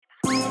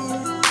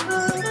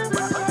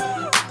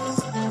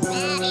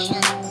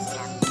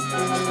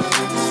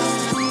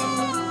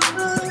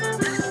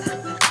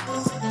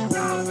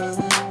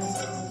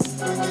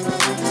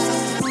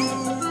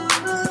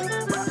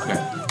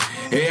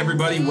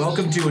everybody.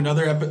 Welcome to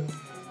another episode.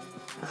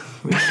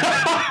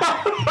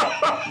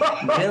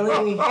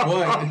 Really?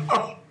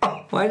 What?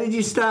 Why did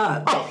you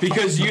stop?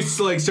 Because you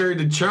started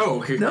to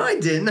choke. No, I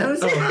didn't. I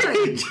was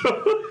fine.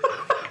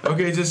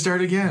 Okay, just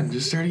start again.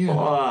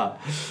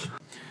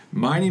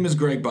 My name is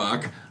Greg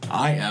Bach.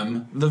 I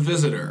am the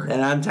visitor.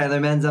 And I'm Tyler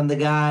Menz. I'm the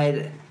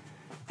guide.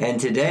 And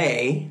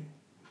today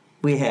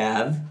we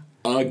have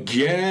a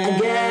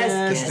guest.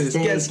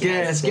 Guest.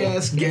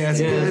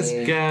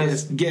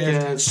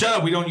 Shut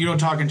up! You don't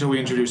talk until we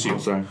introduce you. I'm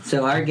sorry.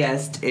 So our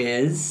guest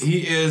is.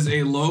 He is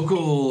a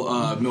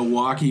local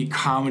Milwaukee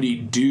comedy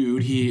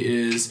dude. He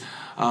is.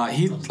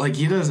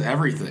 He does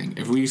everything.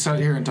 If we sat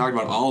here and talked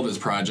about all of his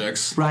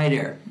projects.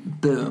 Writer.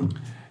 Boom.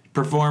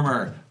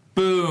 Performer.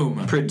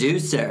 Boom.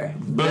 Producer.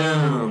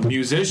 Boom.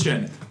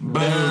 Musician.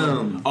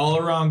 Boom. All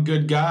around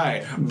good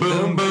guy.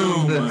 Boom.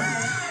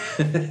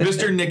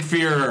 Mr. Nick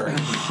Fearer.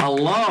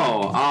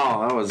 Hello.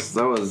 Oh,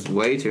 that was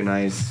way too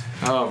nice.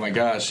 Oh my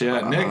gosh,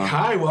 yeah. Nick,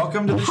 hi,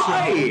 welcome to the show.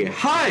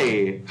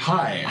 Hi.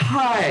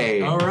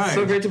 All right.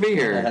 So great to be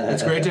here.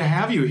 It's great to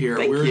have you here.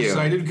 Thank We're you.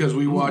 excited because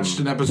we watched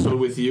an episode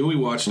with you. We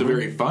watched a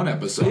very fun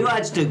episode. We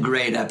watched a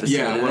great episode.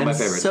 Yeah, one of my I'm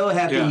favorites. so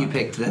happy you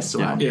picked this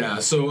one. Yeah,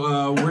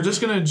 so we're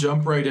just going to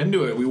jump right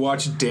into it. We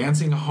watched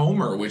Dancing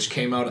Homer, which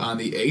came out on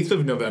the 8th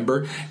of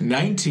November,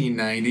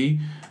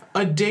 1990.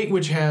 A date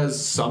which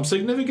has some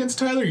significance,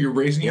 Tyler. You're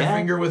raising your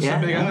finger with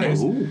some big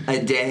eyes. Ooh. A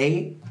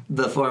day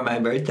before my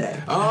birthday.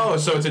 Oh,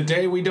 so it's a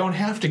day we don't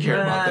have to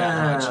care about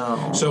that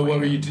much. So what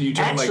were you turning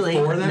Actually,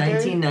 4 that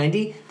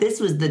 1990, this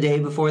was the day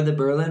before the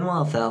Berlin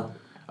Wall fell.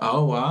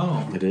 Oh,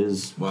 wow. It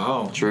is.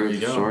 Wow. True There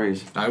you go.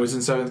 stories. I was in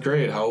 7th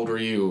grade. How old were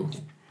you?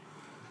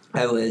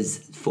 I was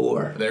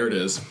 4. There it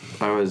is.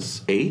 I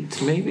was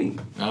 8, maybe.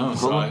 Oh,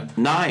 Hold on.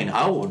 9.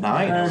 Oh,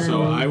 9.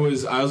 So I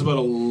was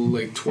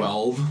about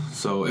 12.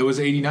 So it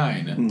was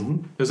 89. Mm-hmm.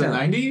 Was it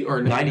 90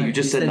 or 90. You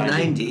just said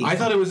 90. I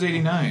thought it was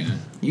 89.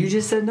 You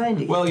just said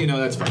 90. Well,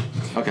 that's fine.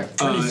 Okay.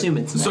 I would assume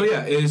it's 90. So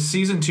yeah, it is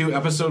season 2,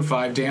 episode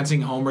 5,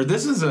 Dancing Homer.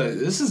 This is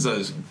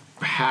a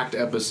hacked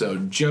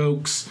episode.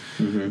 Jokes,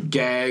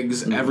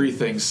 gags,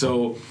 everything.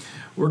 So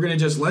we're gonna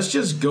let's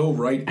just go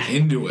right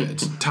into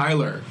it.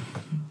 Tyler.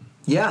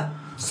 Yeah.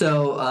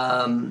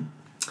 So,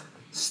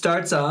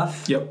 starts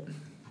off. Yep.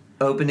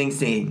 Opening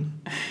scene.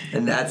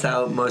 And that's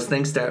how most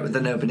things start, with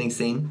an opening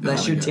scene.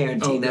 Unless you're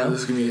Tarantino. Oh, God,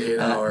 this is going to be an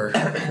 8-hour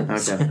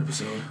episode.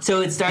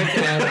 So it starts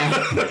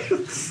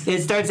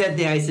at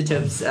the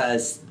Isotopes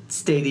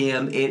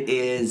Stadium. It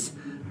is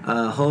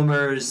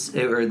Homer's,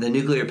 or the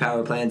nuclear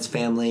power plant's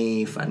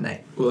family fun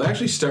night. Well, it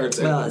actually starts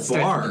at the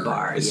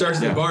bar. It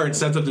starts at the bar and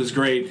sets up this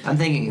great... I'm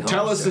thinking Homer.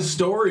 Tell us the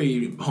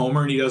story,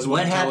 Homer, and he does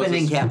what happened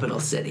in Capital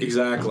City.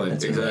 Exactly.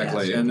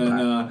 And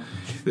then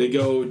they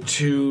go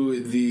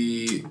to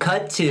the...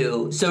 Cut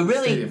to... So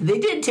really, stadium. they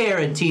did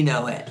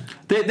Tarantino it.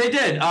 They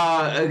did,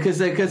 because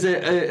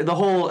the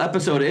whole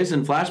episode is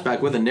in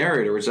flashback with a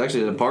narrator, which is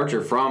actually a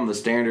departure from the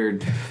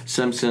standard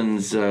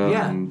Simpsons,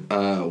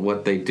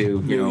 what they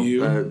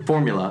do,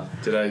 formula.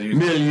 Did I use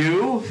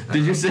milieu?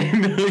 Did you say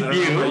milieu? I don't know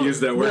if I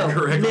used that word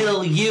correctly.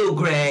 Milieu,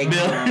 Greg.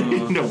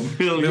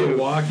 Milieu.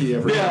 Milwaukee,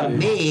 everybody. Yeah.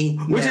 Me.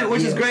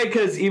 Which is great,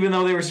 because even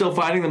though they were still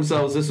finding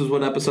themselves, this was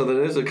one episode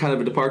that is a kind of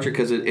a departure,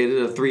 because it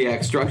is a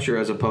 3-act structure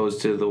as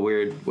opposed to the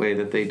weird way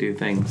that they do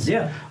things.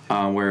 Yeah.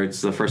 Where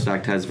it's the first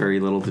act has very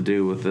little to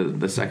do with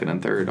the second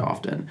and third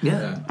often.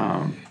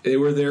 Yeah. They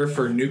were there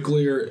for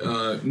nuclear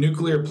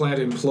plant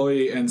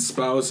employee and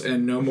spouse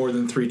and no more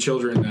than 3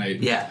 children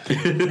night. Yeah.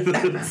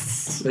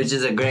 Which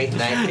is a great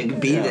night to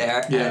be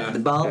there at the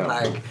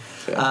ballpark.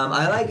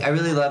 I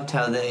really loved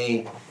how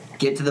they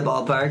get to the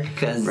ballpark,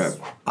 because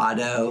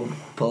Otto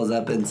pulls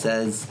up and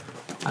says,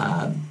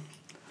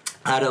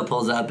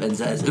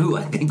 ooh,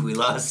 I think we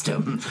lost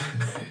him.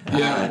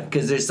 Yeah.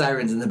 Because there's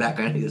sirens in the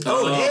background. He goes,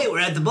 hey, we're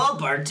at the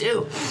ballpark,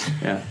 too.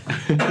 Yeah.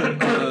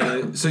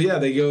 So,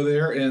 they go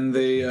there, and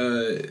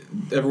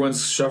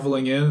everyone's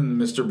shuffling in,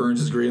 and Mr.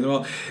 Burns is greeting them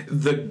all.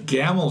 The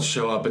Gamels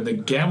show up, and the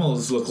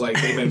Gamels look like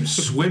they've been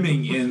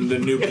swimming in the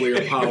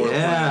nuclear power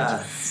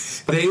plant.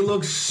 They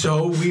look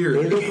so weird.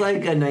 They look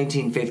like a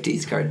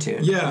 1950s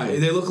cartoon. Yeah,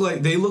 they look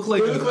like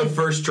a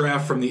first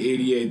draft from the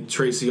 '88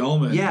 Tracy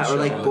Ullman. Yeah, show. or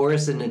like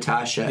Boris and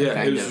Natasha.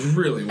 Yeah, it was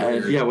really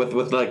weird.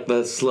 With like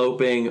the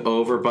sloping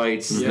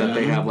overbites that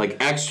they have, like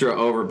extra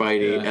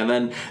overbiting, and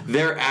then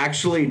they're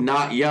actually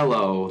not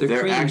yellow.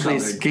 They're actually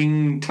colored.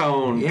 Skin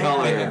tone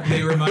color.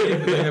 They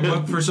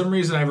remind. For some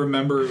reason, I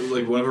remember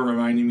like one of them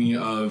reminding me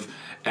of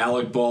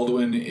Alec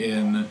Baldwin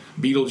in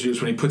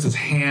Beetlejuice when he puts his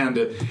hand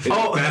in the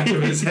back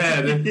of his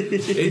head.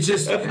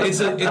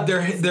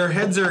 Their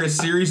heads are a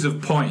series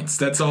of points.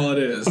 That's all it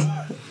is.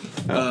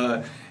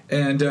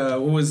 What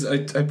was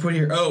I put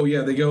here? Oh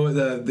yeah, they go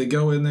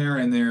in there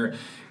and they're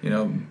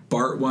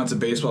Bart wants a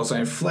baseball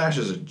sign. Flash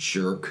is a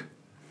jerk.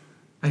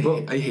 I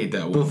hate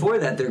that one. Before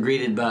that, they're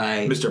greeted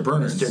by Mr.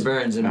 Burns. Mr.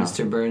 Burns, and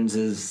Mr. Burns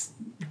is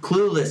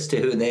clueless to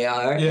who they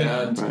are.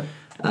 Yeah. And,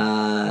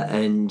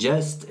 and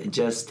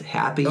just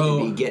happy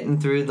to be getting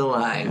through the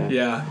line.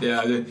 Yeah.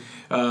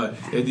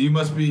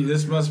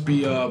 This must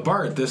be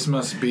Bart. This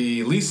must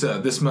be Lisa.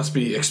 This must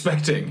be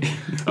expecting.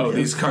 Oh,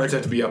 these cards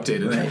have to be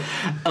updated. Right.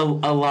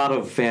 A lot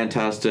of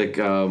fantastic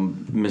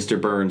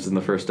Mr. Burns in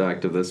the first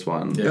act of this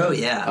one. Yeah. Oh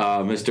yeah.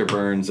 Mr.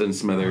 Burns and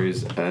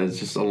Smithers. It's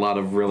just a lot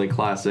of really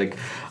classic.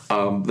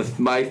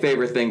 My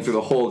favorite thing through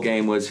the whole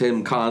game was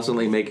him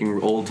constantly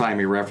making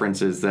old-timey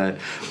references that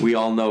we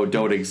all know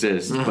don't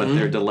exist, but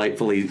they're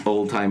delightfully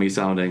old-timey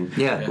sounding.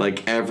 Yeah.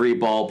 Like every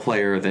ball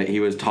player that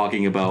he was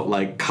talking about,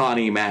 like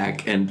Connie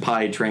Mack and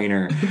Pie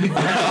Trainer.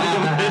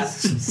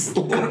 It's just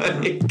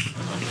like...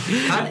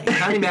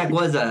 Connie Mack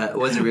was a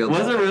real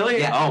Was it really?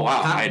 Yeah. Oh,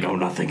 wow. I know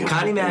nothing about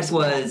Connie Mack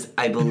was,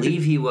 I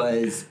believe he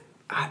was...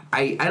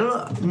 I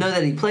don't know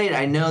that he played.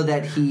 I know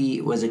that he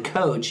was a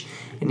coach,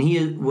 and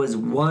he was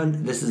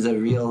one. This is a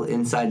real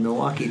inside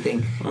Milwaukee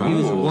thing. He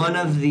was one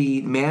of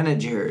the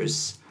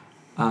managers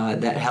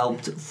that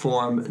helped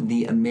form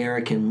the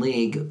American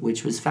League,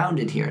 which was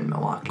founded here in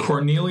Milwaukee.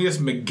 Cornelius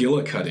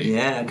McGillicuddy.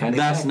 Yeah, kind of.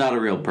 That's not a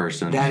real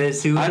person. That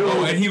is who.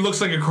 And he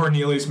looks like a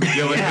Cornelius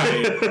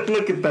McGillicuddy.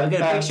 Look at that.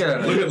 Look at a picture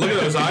of him. Look at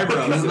those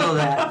eyebrows. Google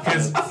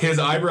that. His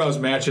eyebrows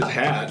match his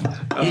hat.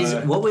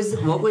 What was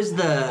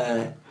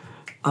the?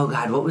 Oh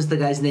God, what was the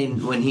guy's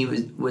name when he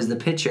was the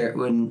pitcher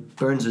when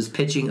Burns was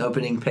pitching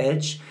opening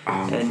pitch,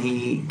 and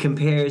he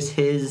compares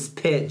his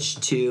pitch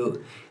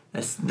to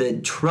the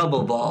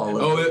trouble ball.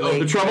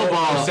 The trouble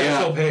ball.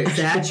 Satchel Paige.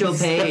 Satchel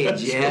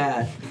Paige,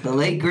 yeah, the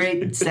late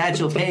great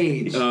Satchel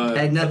Paige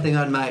had nothing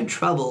on my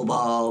trouble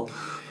ball.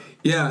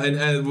 Yeah,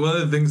 and one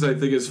of the things I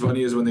think is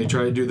funny is when they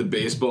try to do the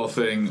baseball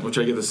thing, which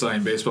I get the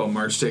sign baseball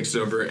March takes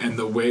over, and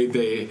the way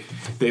they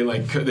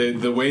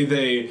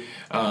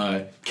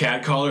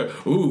catcall her.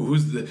 Ooh,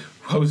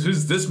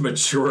 who's this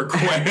mature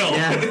quail?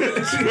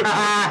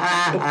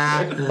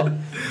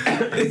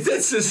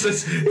 It's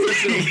just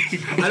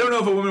I don't know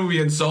if a woman would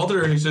be insulted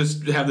or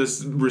just have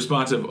this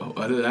response of,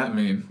 what does that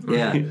mean?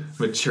 Yeah.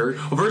 Mature.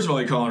 Well, first of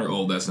all, calling her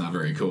old, that's not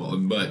very cool.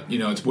 But,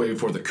 it's way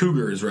before the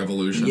Cougars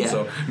revolution. Yeah.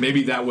 So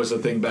maybe that was a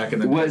thing back in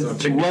the day.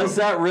 Was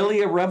that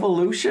really a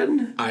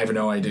revolution? I have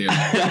no idea.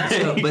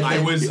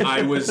 I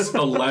was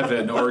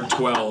 11 or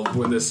 12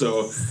 when this,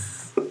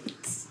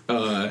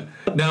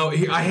 now,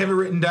 I have it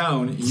written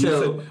down.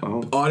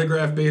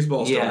 Autographed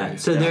baseball story. Yeah,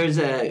 so there's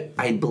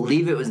I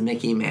believe it was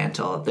Mickey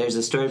Mantle. There's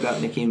a story about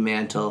Mickey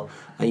Mantle.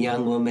 A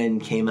young woman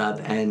came up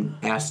and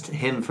asked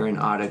him for an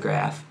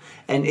autograph.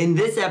 And in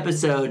this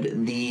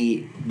episode,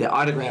 the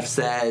autograph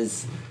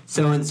says,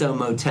 so-and-so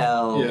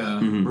motel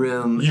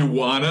room. You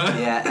wanna?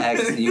 Yeah,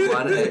 X, you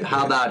wanna?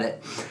 How about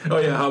it? Oh,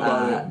 yeah, how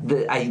about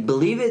it? I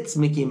believe it's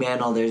Mickey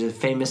Mantle. There's a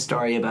famous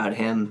story about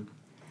him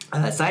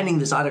signing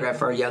this autograph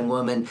for a young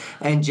woman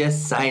and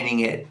just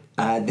signing it.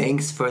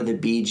 Thanks for the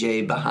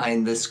BJ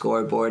behind the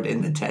scoreboard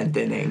in the 10th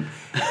inning.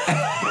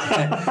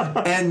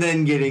 And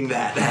then getting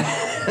that.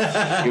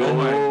 Oh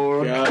my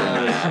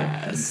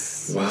God. Wow.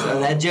 So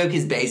that joke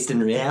is based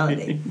in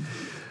reality.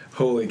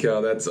 Holy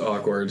cow, that's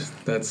awkward.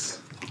 But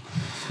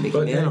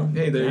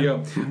hey, there you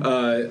go.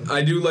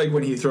 I do like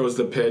when he throws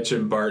the pitch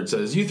and Bart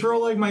says, "You throw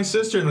like my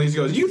sister," and Lisa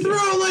goes, "You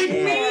throw like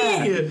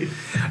me."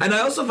 And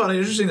I also found it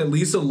interesting that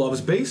Lisa loves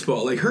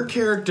baseball. Like her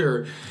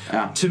character,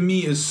 to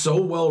me, is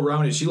so well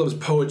rounded. She loves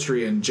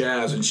poetry and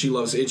jazz, and she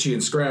loves Itchy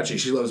and Scratchy.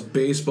 She loves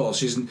baseball.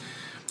 She's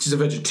a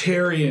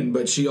vegetarian,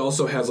 but she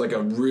also has like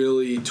a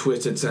really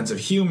twisted sense of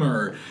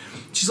humor.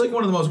 She's like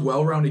one of the most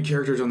well-rounded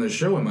characters on this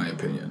show, in my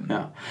opinion.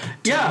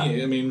 Yeah.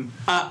 Me, I mean,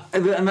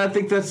 and I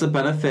think that's the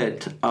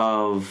benefit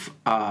of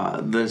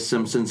The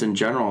Simpsons in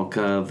general,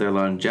 of their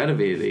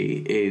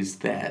longevity, is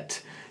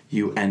that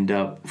you end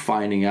up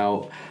finding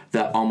out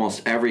that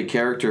almost every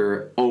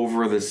character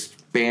over the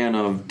span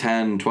of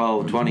 10,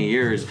 12, 20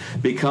 years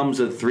becomes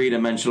a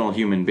three-dimensional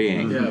human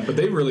being. Yeah, but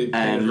they really...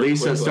 And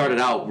Lisa started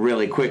out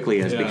really quickly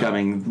as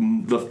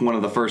becoming one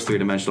of the first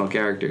three-dimensional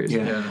characters.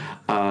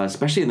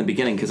 Especially in the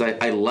beginning, because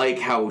I like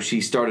how she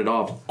started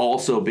off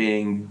also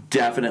being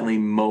definitely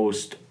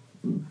most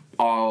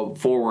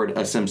forward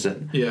a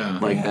Simpson.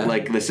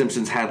 Like the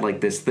Simpsons had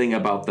like this thing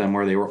about them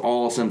where they were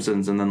all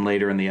Simpsons, and then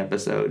later in the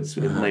episodes,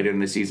 later in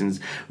the seasons,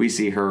 we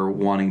see her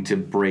wanting to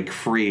break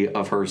free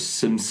of her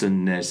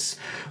Simpsonness.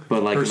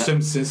 But like her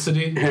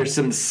Simpsicity? Her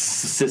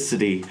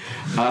Simpsicity.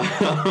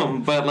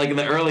 But like in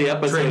the early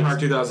episodes, trademark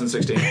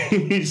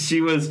 2016.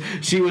 she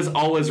was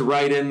always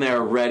right in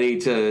there, ready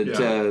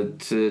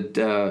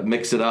to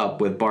mix it up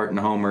with Bart and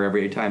Homer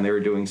every time they were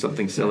doing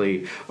something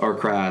silly or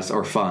crass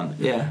or fun.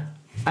 Yeah.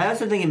 I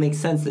also think it makes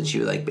sense that she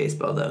would like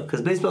baseball, though,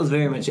 because baseball is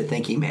very much a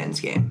thinking man's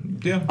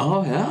game. Yeah.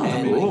 Oh yeah.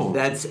 And cool.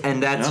 that's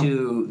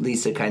who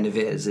Lisa kind of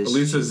is.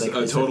 Lisa's like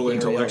a total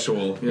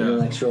intellectual.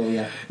 Intellectual,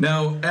 yeah.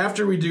 Now,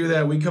 after we do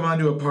that, we come on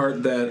to a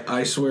part that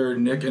I swear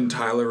Nick and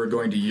Tyler were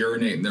going to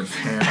urinate in their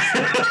pants,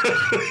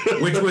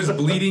 which was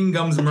Bleeding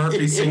Gums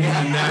Murphy singing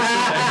the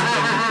national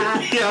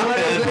anthem. What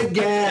a good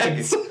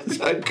gag.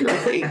 A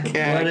great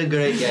gag. What a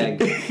great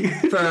gag.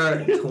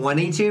 For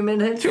 22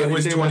 minutes? It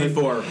was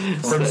 24.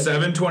 From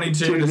 7:22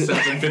 to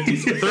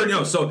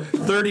 7:50. So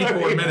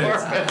 34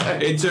 minutes.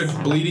 It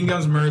took Bleeding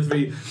Gums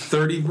Murphy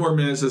 34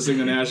 minutes to sing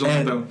the national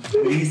anthem.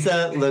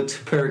 Lisa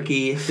looked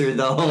perky through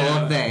the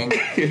whole thing.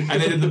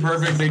 And they did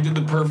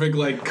the perfect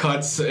like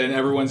cuts, and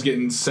everyone's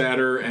getting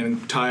sadder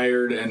and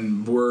tired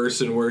and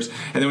worse and worse.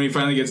 And then when he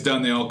finally gets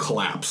done, they all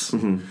collapse.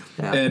 Mm-hmm.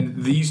 Yeah.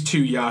 And these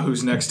two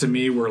yahoos next to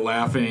me were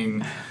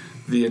laughing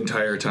the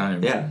entire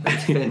time. Yeah,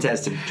 it's a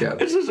fantastic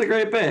joke. It's just a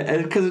great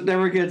bit because it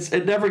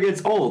never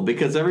gets old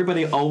because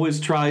everybody always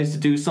tries to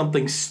do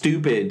something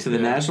stupid to the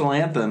national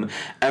anthem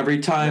every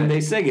time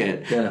they sing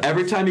it. Yeah.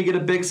 Every time you get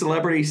a big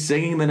celebrity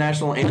singing the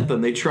national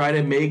anthem, they try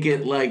to make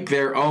it like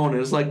their own.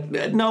 And it's like,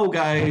 no,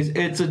 guys,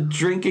 it's a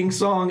drinking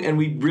song, and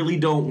we really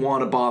don't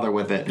want to bother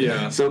with it.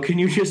 Yeah. So can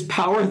you just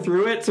power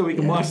through it so we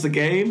can watch the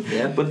game?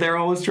 Yeah. But they're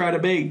always trying to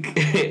make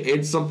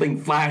it's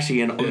something flashy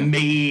and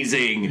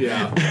amazing.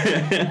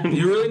 Yeah.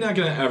 You're really not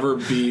going to ever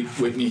beat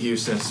Whitney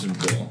Houston's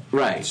goal.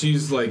 Right.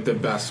 She's like the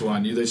best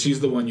one. She's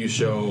the one you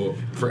show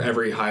for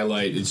every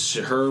highlight. It's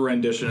her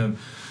rendition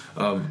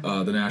of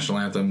the national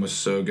anthem was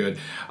so good.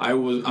 I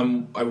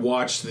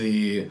watched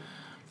the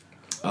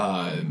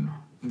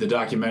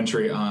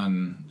documentary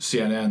on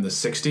CNN, the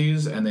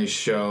 60s, and they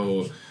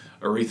show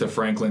Aretha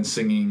Franklin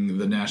singing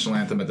the national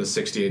anthem at the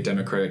 68th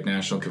Democratic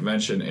National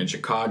Convention in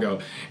Chicago,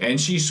 and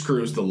she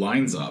screws the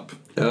lines up.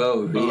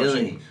 Oh,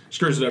 really? She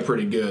screws it up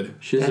pretty good.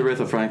 She's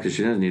Aretha Franklin.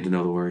 She doesn't need to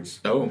know the words.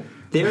 Oh.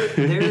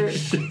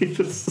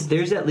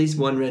 There's at least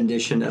one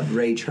rendition of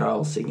Ray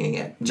Charles singing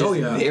it. Just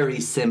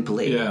very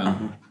simply. Yeah.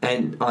 Uh-huh.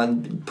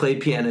 And played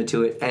piano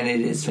to it, and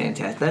it is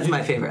fantastic. That's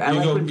my favorite. I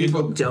like when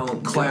people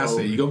don't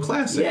classic. You go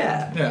classic.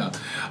 Yeah. Yeah.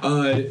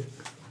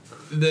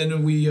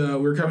 Then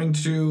we're coming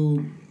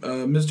to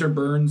Mr.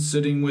 Burns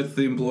sitting with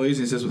the employees,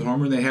 and he says with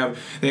Homer, and they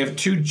have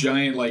two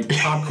giant like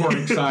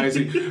popcorn size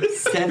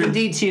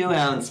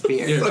 72-ounce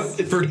beers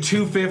for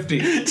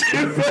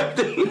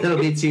 $2.50. It'll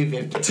be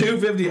 $2.50.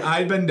 $2.50.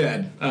 I'd been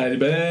dead.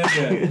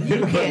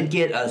 You can't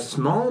get a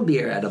small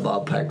beer at a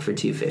ballpark for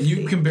 $2.50.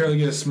 You can barely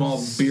get a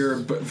small beer,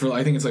 but for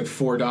I think it's like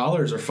 $4 or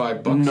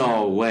 $5.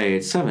 No way,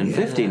 it's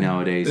 $7.50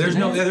 nowadays. There's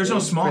no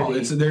small.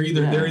 They're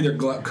either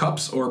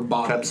cups or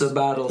bottles. Cups or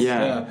bottles.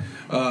 Yeah.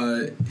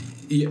 I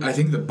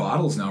think the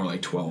bottles now are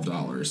like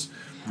 $12.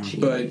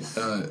 But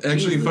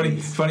actually,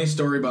 funny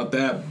story about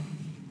that.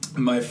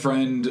 My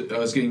friend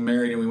was getting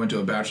married, and we went to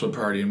a bachelor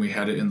party, and we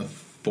had it in the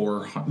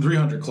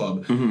 300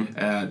 Club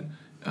at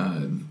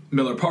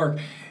Miller Park.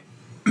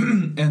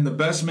 And the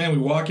best man, we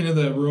walk into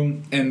the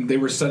room, and they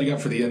were setting up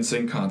for the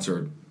NSYNC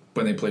concert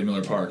when they played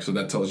Miller Park, so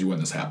that tells you when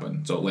this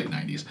happened. So late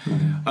 90s.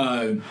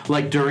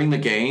 Like during the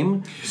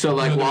game? So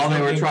like while they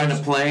were trying to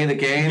play the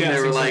game,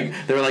 yes,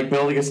 they were like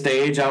building a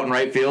stage out in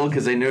right field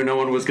because they knew no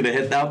one was going to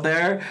hit out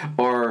there?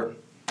 Or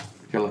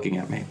you're looking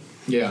at me.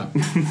 Yeah.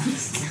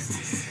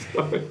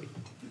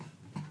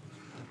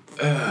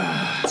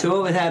 So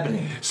what was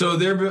happening? So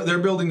they're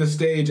building the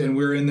stage, and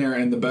we're in there,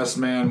 and the best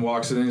man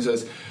walks in and he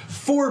says,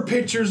 4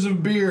 pitchers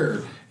of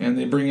beer. And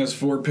they bring us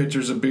 4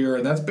 pitchers of beer,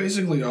 and that's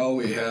basically all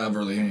we have,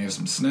 or they have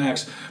some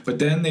snacks. But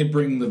then they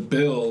bring the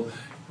bill,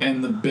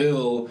 and the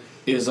bill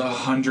is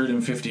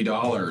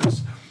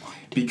 $150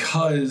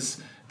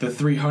 because the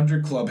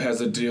 300 Club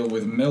has a deal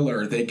with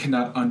Miller. They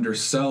cannot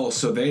undersell,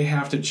 so they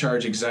have to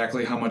charge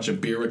exactly how much a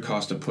beer would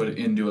cost to put it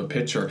into a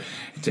pitcher.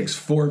 It takes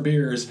 4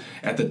 beers.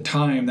 At the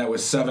time, that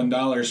was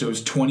 $7, so it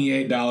was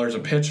 $28 a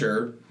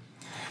pitcher.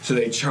 So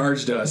they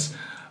charged us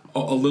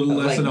a little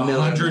less than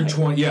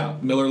 $120. Yeah,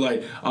 Miller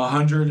Lite.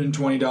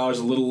 $120,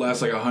 a little less,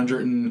 like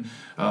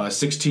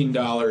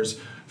 $116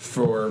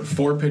 for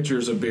 4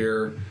 pitchers of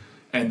beer,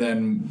 and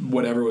then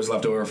whatever was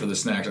left over for the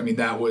snacks. I mean,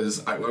 I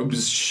was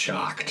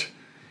shocked.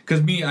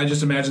 Because I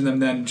just imagine them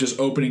then just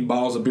opening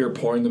bottles of beer,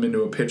 pouring them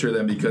into a pitcher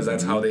then, because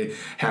that's how they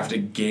have to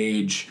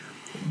gauge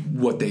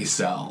what they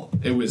sell.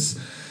 It was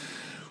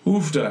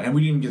oofta. And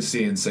we didn't even get to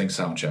see NSYNC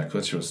sound check,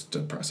 which was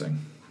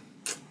depressing.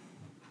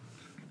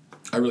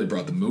 I really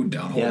brought the mood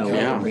down.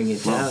 Bring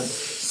it down.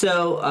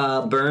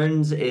 So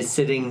Burns is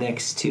sitting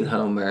next to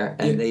Homer,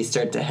 and they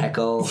start to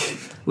heckle,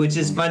 which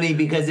is funny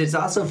because it's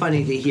also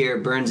funny to hear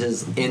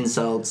Burns'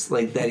 insults,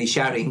 like that he's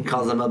shouting. He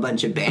calls them a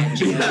bunch of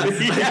banjos.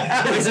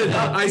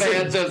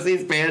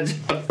 These banjos.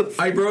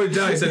 I wrote it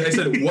down. I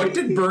said, what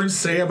did Burns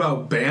say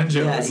about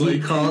banjos? Yeah, he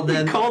called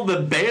them. He called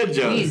them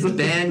banjos. These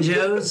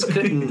banjos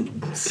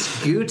couldn't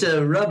scoot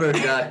a rubber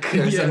duck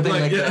or something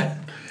like that.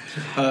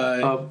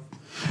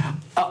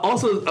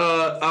 Also,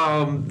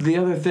 the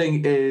other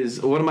thing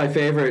is one of my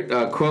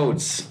favorite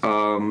quotes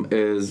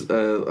is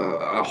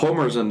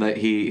Homer's in that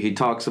he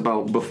talks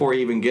about before he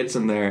even gets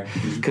in there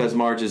because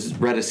Marge is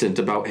reticent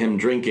about him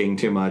drinking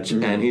too much,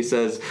 and he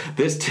says,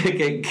 "This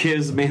ticket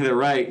gives me the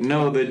right,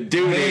 the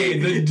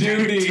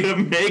duty to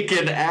make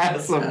an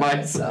ass of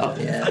myself."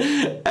 Yeah.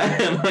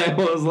 And I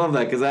always love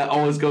that because that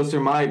always goes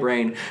through my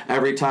brain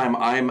every time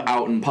I'm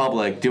out in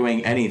public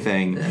doing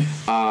anything you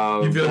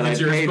feel that like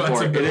I paid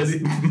for. It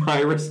is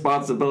my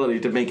responsibility responsibility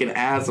to make an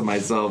ass of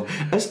myself,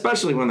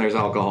 especially when there's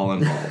alcohol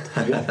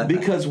involved.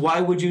 Because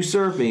why would you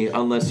serve me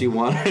unless you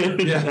want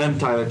it? Yeah. And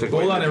Tyler took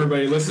Hold on,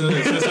 everybody. Listen to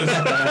this.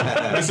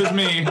 This is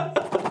me.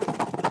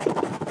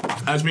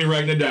 That's me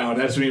writing it down.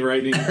 That's me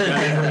writing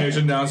that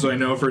information down so I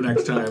know for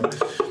next time.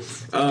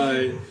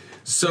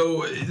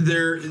 So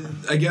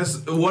I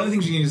guess one of the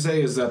things you need to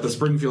say is that the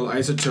Springfield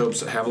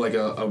Isotopes have like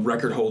a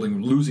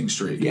record-holding losing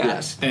streak.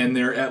 Yes. And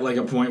they're at like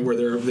a point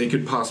where they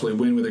could possibly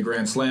win with a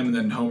grand slam, and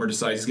then Homer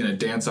decides he's going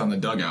to dance on the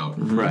dugout.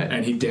 Right.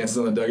 And he dances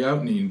on the dugout,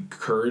 and he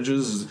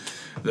encourages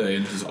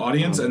his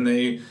audience, and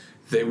they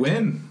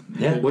win.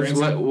 Yeah.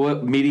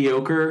 What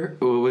mediocre?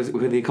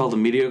 What they called a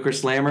mediocre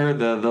slammer?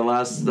 The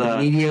last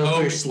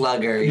mediocre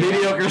slugger. Yeah.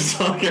 Mediocre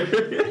slugger.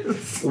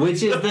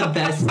 Which is the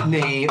best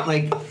name,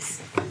 like.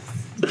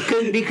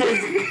 Because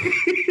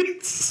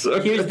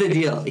here's the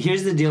deal.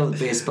 Here's the deal with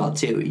baseball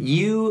too.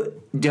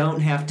 You don't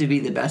have to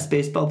be the best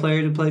baseball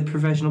player to play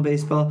professional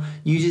baseball.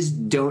 You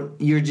just don't.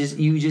 You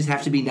just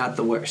have to be not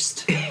the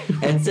worst.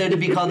 And so to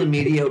be called a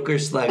mediocre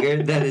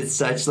slugger, that is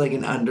such like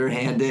an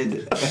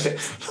underhanded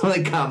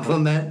like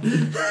compliment.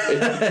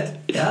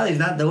 Yeah, he's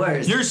not the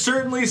worst. You're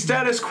certainly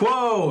status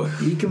quo.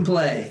 You can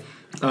play.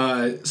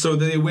 So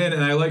they win,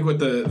 and I like what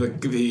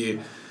the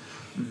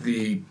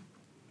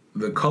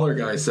color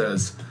guy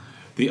says.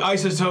 The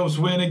Isotopes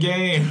win a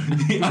game.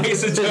 The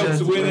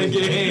Isotopes win a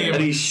game.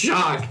 And he's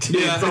shocked.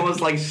 Yeah. It's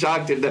almost like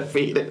shocked and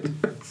defeated.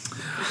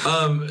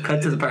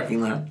 Cut to the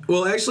parking lot.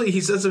 Well, actually,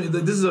 he said something.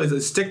 This is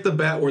always stick the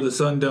bat where the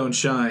sun don't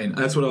shine.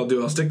 That's what I'll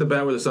do. I'll stick the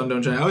bat where the sun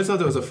don't shine. I always thought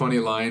that was a funny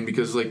line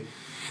because, like,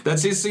 that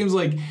just seems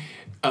like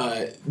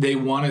they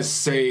want to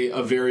say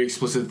a very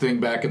explicit thing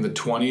back in the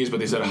 20s,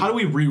 but they said, how do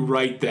we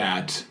rewrite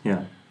that?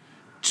 Yeah.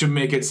 To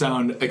make it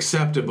sound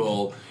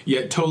acceptable,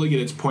 yet totally get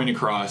its point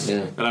across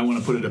that I want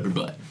to put it up your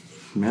butt.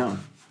 No.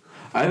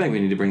 I think we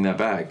need to bring that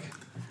back.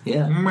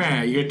 Yeah.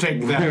 Man, you can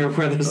take that.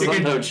 Where the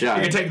sun don't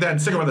shine. You can take that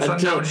and stick it where the sun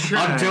don't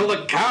shine. Until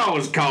the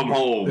cows come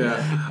home.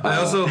 Yeah. I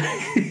also...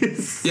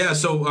 yeah,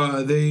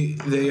 so they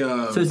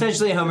so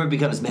essentially Homer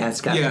becomes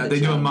mascot. Yeah, they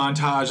do a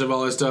montage of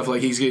all this stuff.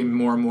 Like, he's getting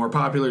more and more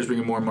popular. He's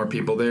bringing more and more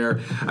people there.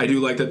 I do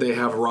like that they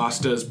have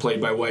Rastas played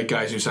by white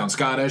guys who sound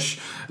Scottish.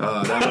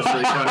 That was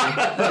really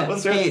funny.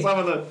 Let's hear some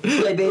of the...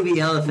 Play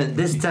Baby Elephant,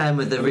 this time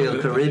with a real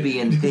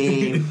Caribbean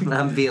theme.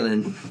 I'm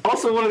feeling...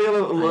 Also, one of the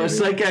other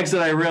sight gags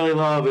that I really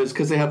love is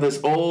because they have this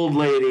old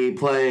lady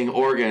playing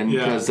organ,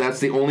 because that's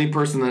the only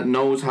person that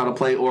knows how to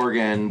play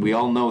organ. We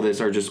all know this,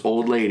 are just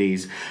old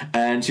ladies.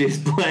 And she's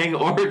playing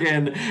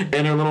organ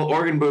in her little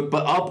organ booth,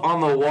 but up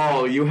on the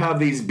wall you have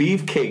these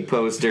beefcake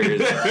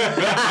posters.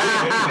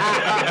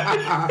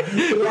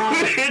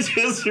 It's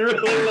just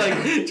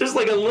really just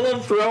like a little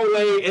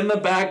throwaway in the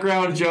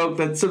background joke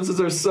that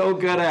Simpsons are so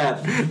good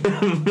at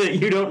that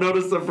you don't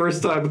notice the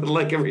first time, but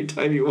like every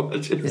time you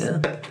watch it. Yeah.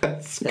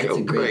 That's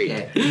a great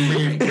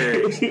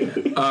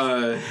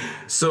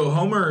So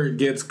Homer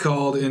gets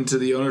called into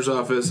the owner's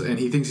office, and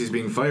he thinks he's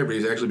being fired, but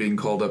he's actually being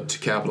called up to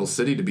Capital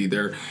City to be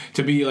there,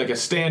 to be like a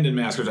stand-in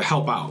masker to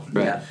help out.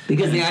 Right. Yeah,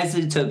 because the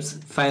Isotopes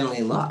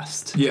finally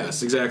lost.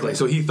 Yes, exactly.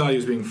 So he thought he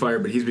was being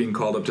fired, but he's being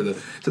called up to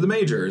the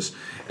majors,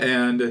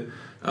 and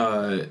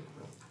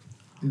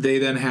they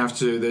then have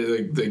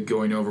to they're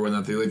going over whether or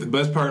not they leave. The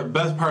best part of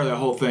that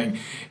whole thing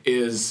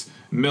is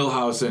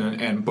Milhouse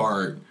and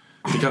Bart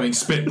becoming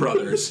spit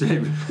brothers,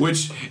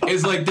 which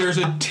is like there's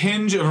a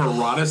tinge of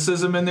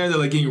eroticism in there. They're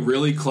like getting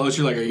really close.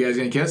 You're like, are you guys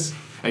gonna kiss?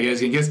 Are you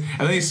guys gonna kiss? And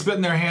then they spit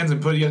in their hands and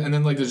put it, and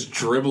then like this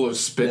dribble of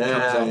spit comes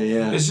out.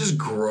 Yeah. It's just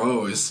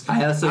gross.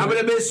 I'm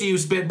gonna miss you,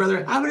 spit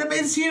brother. I'm gonna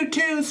miss you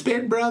too,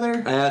 spit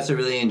brother. I also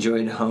really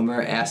enjoyed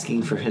Homer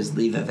asking for his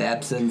leave of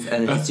absence,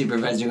 and his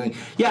supervisor going,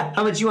 "Yeah,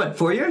 how much you want?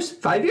 4 years?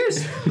 5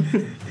 years?"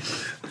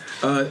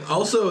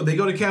 Also, they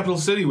go to Capital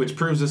City, which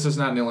proves this is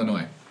not in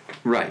Illinois.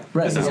 Right.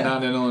 This is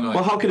not in Illinois.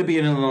 Well, how could it be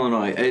in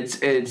Illinois? It's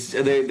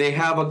they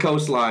have a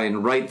coastline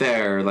right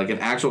there, like an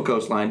actual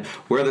coastline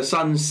where the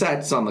sun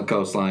sets on the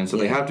coastline, so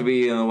they have to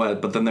be in the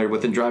west. But then they're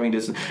within driving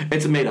distance.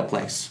 It's a made up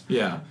place.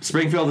 Yeah.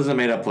 Springfield is a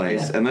made up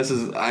place, and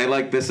I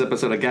like this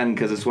episode again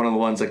because it's one of the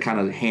ones that kind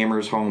of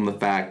hammers home the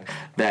fact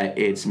that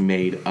it's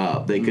made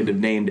up. They could have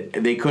named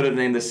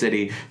the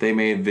city. They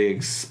made the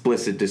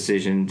explicit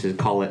decision to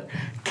call it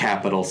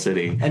Capital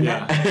City. And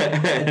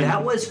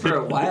that was for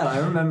a while. I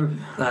remember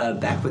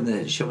back when the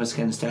show was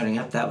kind of starting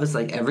up, that was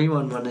like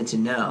everyone wanted to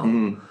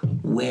know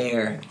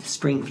where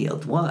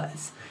Springfield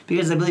was,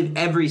 because I believe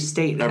every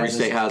state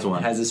has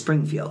one, has a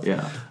Springfield.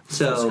 Yeah.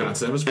 So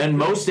and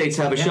most states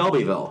have a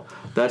Shelbyville.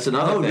 That's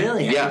another thing.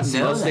 Really? Yes,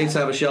 most states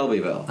have a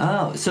Shelbyville.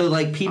 Oh, so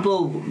like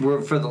people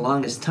were for the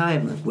longest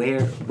time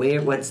like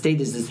what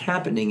state is this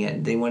happening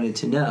in? They wanted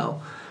to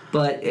know.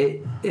 But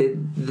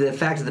the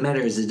fact of the matter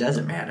is it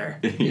doesn't matter,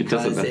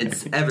 because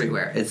it's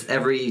everywhere. It's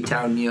every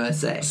town in the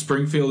USA.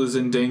 Springfield is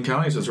in Dane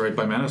County, so it's right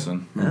by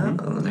Madison.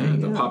 Oh,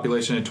 the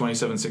population at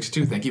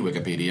 2762. Thank you,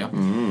 Wikipedia.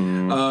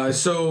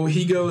 So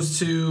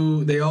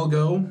they all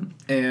go,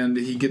 and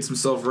he gets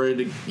himself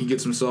ready. He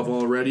gets himself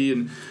all ready,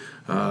 and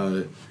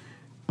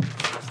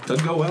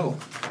doesn't go well.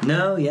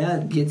 No,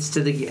 gets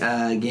to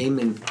the game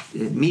and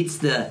it meets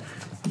the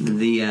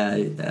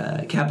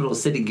the Capital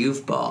City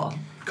Goofball.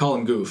 Call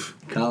him Goof.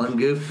 Call him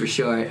Goof for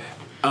short.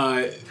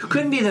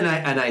 Couldn't be a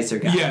nicer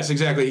guy. Yes,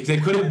 exactly. They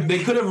could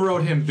have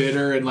wrote him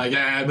bitter and like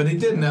but they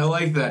didn't. I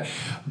like that.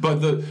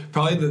 But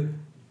probably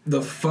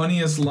the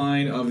funniest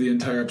line of the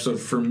entire episode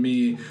for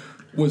me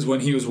was when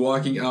he was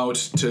walking out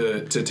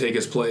to take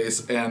his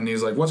place, and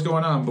he's like, "What's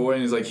going on, boy?"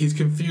 And he's like, "He's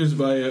confused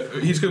by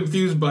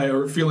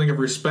a feeling of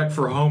respect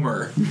for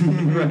Homer."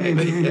 Right.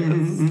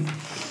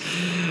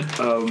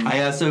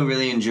 I also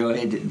really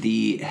enjoyed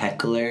the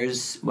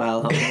hecklers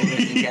while Homer was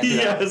in Canada.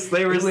 Yes,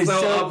 they were so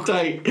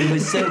uptight. It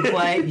was so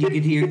quiet, you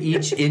could hear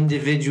each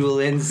individual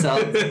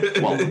insult.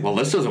 Well,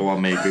 this isn't what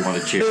made me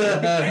want to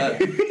cheer.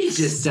 He's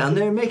just down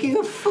there making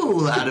a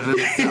fool out of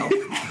himself.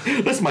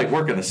 This might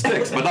work in the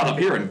sticks, but not up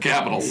here in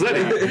Capital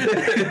City.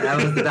 That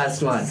was the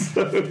best one.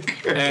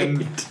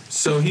 And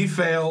so he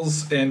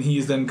fails, and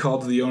he's then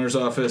called to the owner's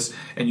office,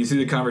 and you see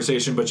the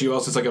conversation, but you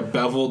also, it's like a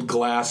beveled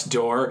glass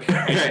door,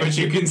 but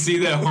you can see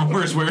that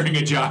Homer's wearing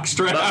a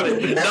jockstrap.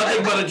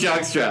 Nothing but a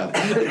jockstrap.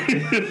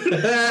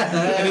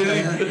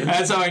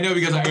 That's how I know,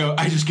 because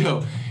I just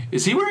go,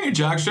 is he wearing a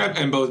jockstrap?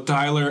 And both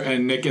Tyler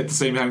and Nick at the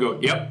same time go,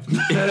 yep.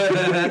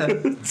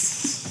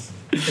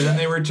 And then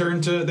they return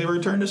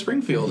to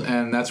Springfield,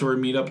 and that's where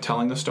we meet up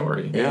telling the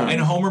story. Yeah.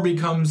 And Homer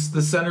becomes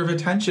the center of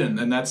attention,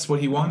 and that's what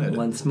he wanted.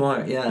 Once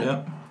more,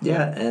 yeah.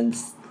 Yeah, and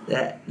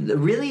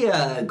really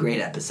a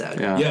great episode.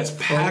 Yeah, it's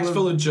packed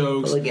full of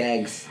jokes. Full of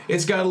gags.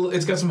 It's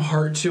got some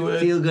heart to it.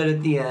 Feel good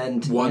at the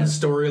end. One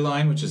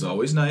storyline, which is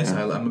always nice.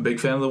 Yeah. I'm a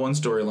big fan of the one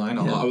storyline.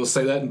 I will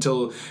say that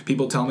until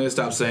people tell me to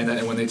stop saying that,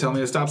 and when they tell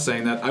me to stop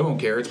saying that, I won't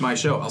care. It's my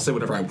show. I'll say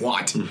whatever I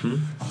want. Mm-hmm.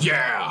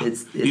 Yeah.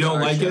 It's you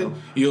don't like show. it?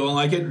 You don't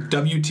like it?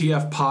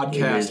 WTF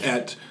podcast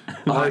at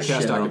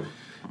podcast.com.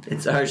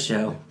 It's our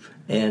show,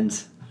 and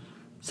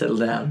settle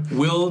down.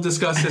 We'll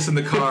discuss this in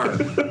the car.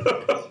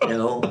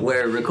 No,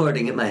 we're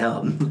recording at my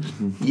home.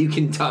 You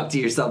can talk to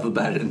yourself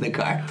about it in the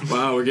car.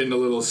 Wow, we're getting a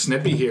little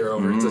snippy here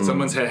over it.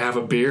 Someone's had half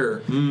a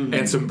beer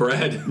and some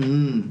bread.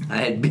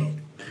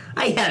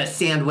 I had a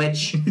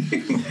sandwich.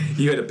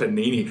 You had a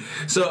panini.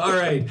 So, all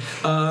right,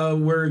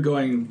 we're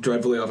going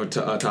dreadfully off a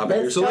topic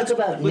here. So let's talk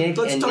about Nick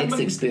and Nick's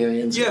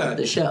experience with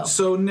the show.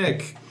 So,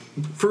 Nick,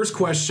 first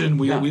question.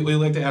 We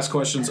like to ask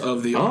questions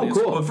of the audience.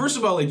 Oh, cool. Well, first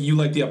of all, you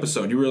like the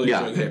episode. You really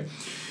enjoyed it. Okay.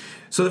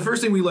 So the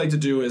first thing we like to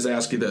do is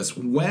ask you this.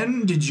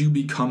 When did you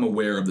become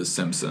aware of The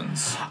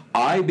Simpsons?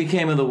 I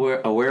became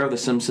aware of The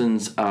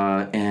Simpsons in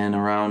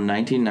around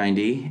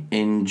 1990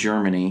 in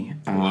Germany.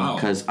 Wow.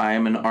 Because I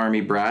am an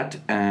Army brat,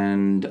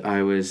 and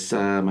I was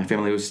my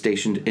family was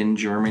stationed in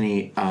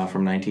Germany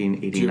from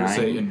 1989. Do you ever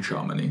say in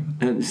Germany?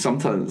 And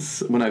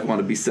sometimes when I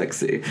want to be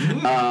sexy.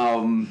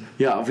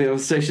 We were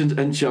stationed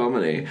in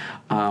Germany.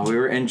 We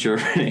were in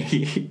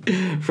Germany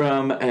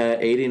from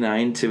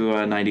 89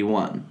 to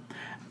 91.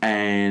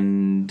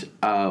 And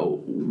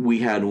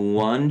we had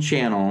one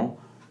channel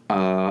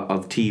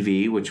of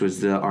TV, which was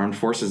the Armed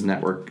Forces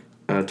Network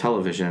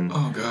television.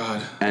 Oh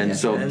God! And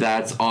so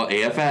that's all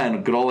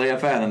AFN, good old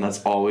AFN, and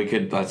that's all we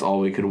could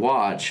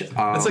watch.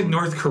 That's like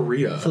North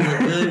Korea. Full of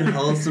good,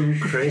 wholesome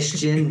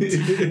Christian.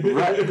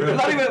 Right?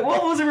 Not even. Well,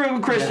 it wasn't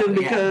really Christian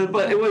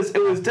but it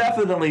was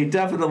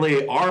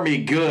definitely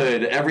Army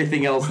good.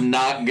 Everything else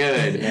not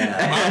good.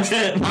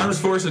 Yeah. Armed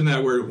Forces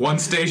Network, one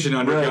station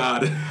under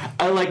God.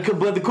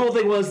 But the cool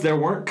thing was there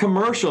weren't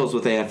commercials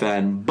with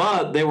AFN,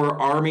 but they were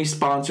Army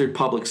sponsored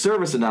public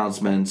service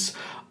announcements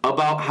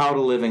about how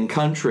to live in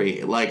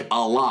country, like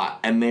a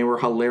lot, and they were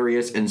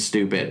hilarious and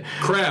stupid.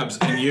 Crabs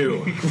and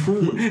you.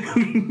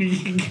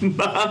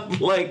 Not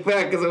like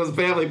that, because it was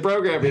family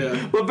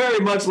programming, but very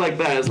much like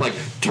that. It's like,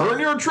 turn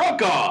your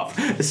truck off,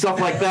 stuff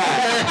like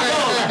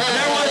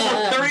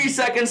that. There was a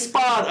 30-second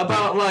spot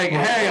about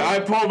hey,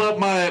 I pulled up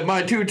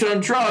my 2-ton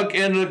truck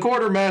and the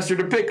quartermaster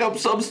to pick up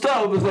some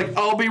stuff. It's like,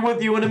 I'll be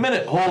with you in a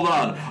minute. Hold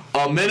on,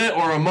 a minute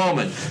or a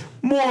moment?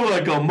 More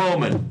like a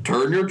moment.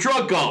 Turn your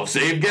truck off.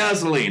 Save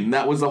gasoline.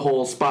 That was the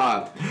whole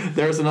spot.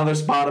 There's another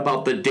spot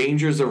about the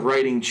dangers of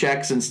writing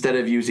checks instead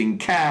of using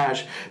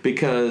cash,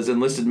 because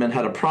enlisted men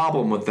had a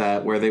problem with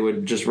that, where they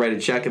would just write a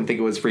check and think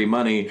it was free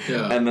money,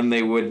 and then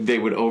they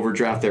would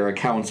overdraft their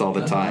accounts all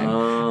the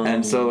time.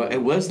 And so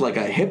it was like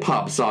a hip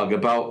hop song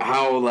about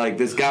how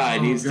this guy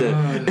needs to.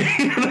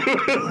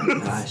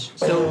 Gosh.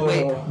 So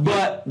wait,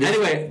 but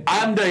anyway,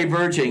 I'm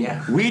diverging.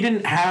 Yeah. We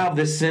didn't have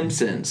The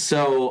Simpsons,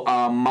 so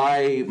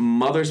my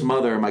mother's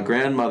mother, my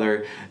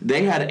grandmother,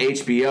 they had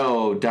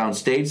HBO down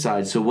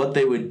stateside. So what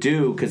they would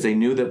do, because they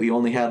knew that we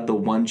only had the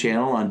one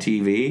channel on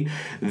TV,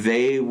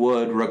 they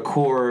would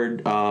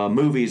record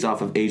movies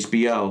off of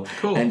HBO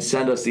and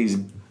send us these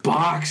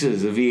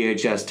boxes of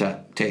VHS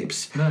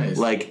tapes,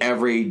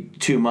 every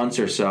 2 months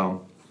or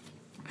so.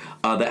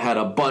 That had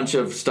a bunch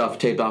of stuff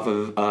taped off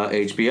of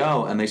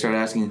HBO, and they started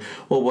asking,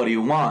 well, what do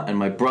you want? And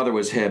my brother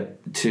was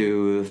hip.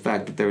 to the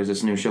fact that there was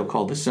this new show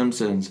called The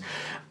Simpsons.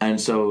 And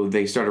so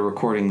they started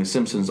recording The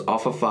Simpsons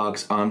off of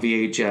Fox on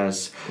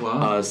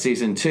VHS,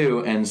 season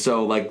 2. And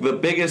so, like, the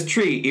biggest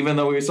treat, even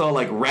though we saw,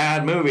 like,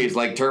 rad movies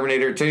like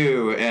Terminator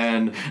 2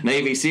 and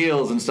Navy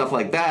SEALs and stuff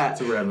like that.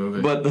 It's a rad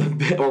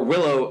movie. Or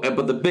Willow.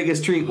 But the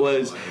biggest treat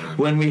was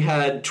when we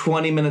had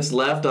 20 minutes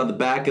left on the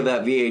back of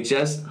that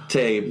VHS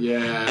tape.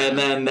 Yeah. And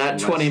then that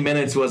 20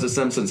 minutes was a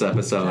Simpsons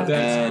episode.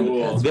 That's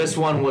cool. This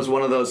one was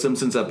one of those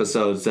Simpsons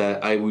episodes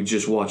that I would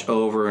just watch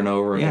over and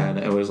over again.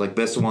 It was like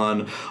this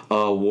one,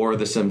 War of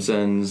the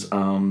Simpsons,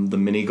 the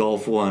mini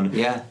golf one.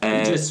 Yeah,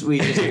 and we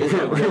just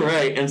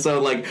right. And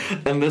so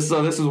this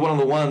was one of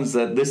the ones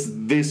that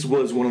this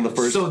was one of the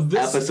first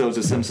episodes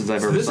of Simpsons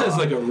I've ever saw. This has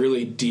like a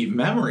really deep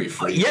memory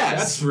for you. Yes,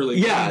 that's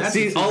really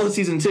all of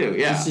season 2.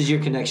 Yeah, this is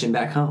your connection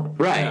back home.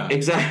 Right,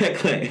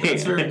 exactly.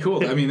 That's very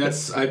cool. I mean,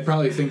 I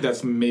probably think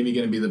that's maybe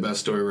going to be the best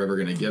story we're ever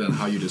going to get on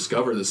how you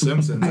discover The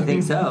Simpsons. I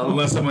think so.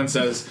 Unless someone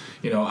says,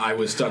 I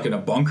was stuck in a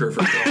bunker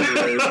for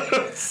 12 years,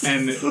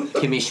 and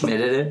Kimmy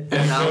Schmidted it.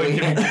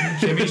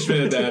 Kimmy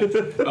Schmidted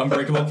that.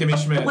 Unbreakable Kimmy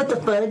Schmidt. What the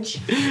fudge?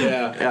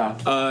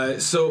 Yeah.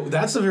 So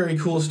that's a very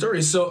cool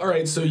story. So, all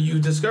right, so you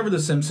discover The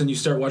Simpsons, you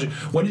start watching.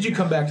 When did you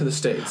come back to the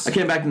States? I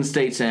came back to the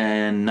States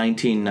in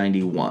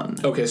 1991.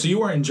 Okay, so you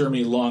were in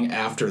Germany long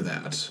after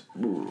that.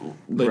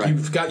 Like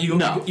right. you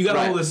got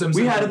all the Simpsons.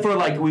 We had it for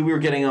we were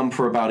getting them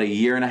for about a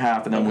year and a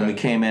half, and then when we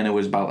came in, it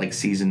was about like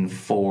season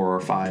 4 or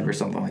 5 or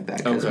something like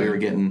that because we were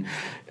getting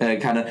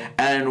kind of.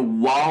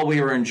 And while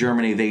we were in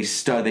Germany,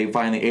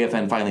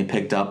 AFN finally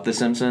picked up The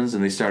Simpsons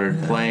and they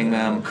started playing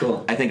them.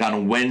 Cool. I think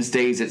on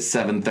Wednesdays at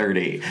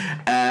 7:30,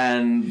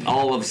 and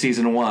all of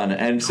season 1.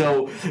 And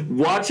so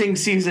watching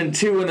season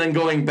 2 and then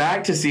going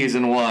back to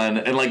season 1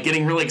 and like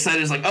getting really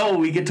excited, it's like, oh,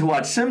 we get to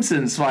watch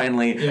Simpsons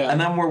finally, and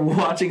then we're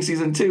watching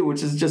season 2,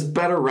 which is just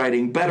better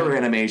writing, better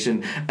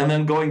animation, and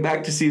then going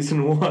back to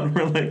season 1,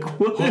 we're like,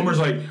 what? Homer's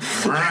like,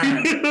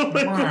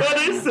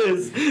 what is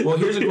this? Well,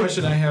 here's a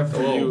question I have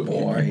for you. Oh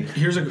boy.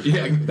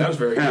 That was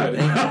very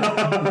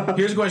good.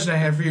 Here's a question I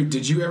have for you.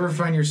 Did you ever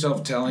find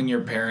yourself telling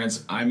your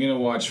parents, I'm going to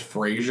watch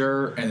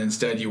Frasier, and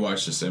instead you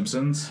watched The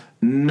Simpsons?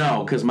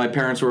 No, because my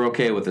parents were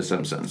okay with The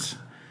Simpsons.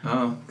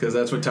 Oh, because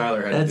that's what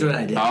Tyler had. That's what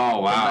I did.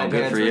 Oh, wow,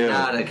 good for you. My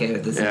parents were not okay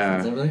with The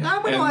Simpsons. I'm like,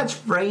 I'm going to watch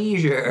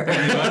Frasier.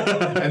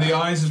 And the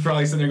audience is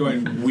probably sitting there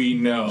going, we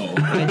know.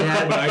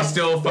 But I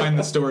still find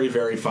the story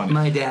very funny.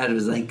 My dad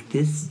was like,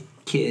 this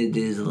kid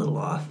is a little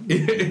off.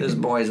 This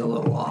boy's a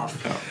little off.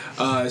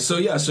 So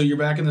you're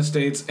back in the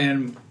States,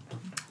 and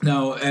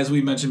now, as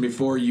we mentioned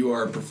before, you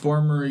are a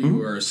performer,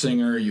 you are a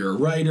singer, you're a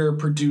writer,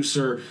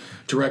 producer,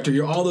 director,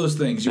 you're all those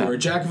things. You are a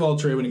jack of all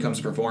trades when it comes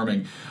to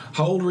performing.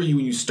 How old were you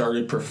when you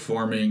started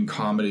performing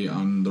comedy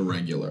on the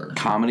regular?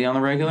 Comedy on the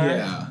regular?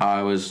 Yeah.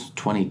 I was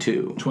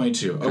 22.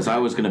 22, because I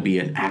was going to be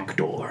an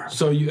actor.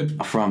 So you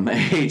from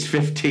age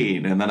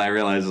 15, and then I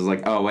realized I was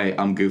like, oh wait,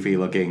 I'm goofy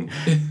looking,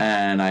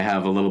 and I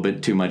have a little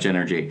bit too much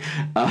energy.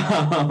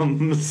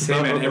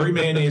 Hey man, every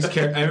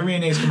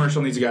mayonnaise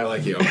commercial needs a guy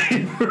like you.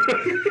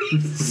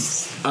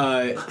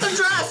 A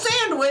dry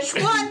sandwich?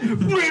 What?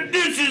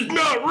 This is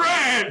not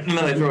right. And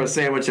then I throw a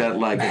sandwich at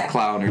like a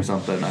clown or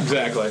something.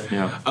 Exactly.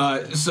 Yeah.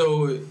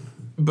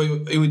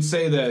 But it would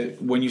say that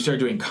when you started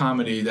doing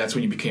comedy, that's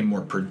when you became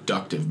more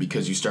productive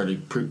because you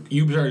started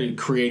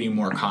creating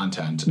more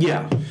content.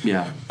 Yeah.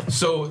 Yeah.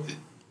 So,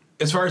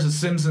 as far as The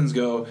Simpsons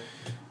go,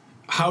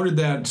 how did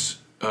that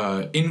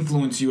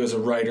influence you as a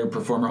writer,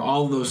 performer,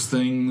 all of those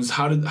things?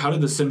 How did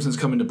The Simpsons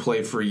come into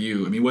play for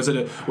you? I mean, was it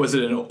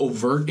an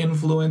overt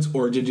influence,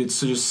 or did it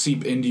just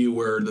seep into you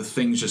where the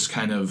things just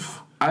kind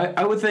of?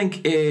 I would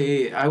think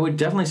I would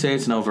definitely say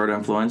it's an overt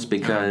influence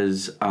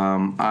because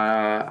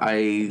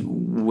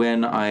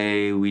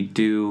we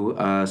do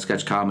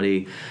sketch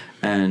comedy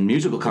and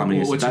musical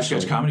comedy. What's your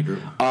sketch comedy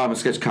group? A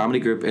sketch comedy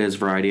group is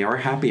Variety Hour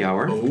Happy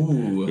Hour.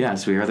 Ooh.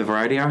 Yes, we are the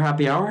Variety Hour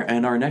Happy Hour,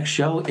 and our next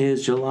show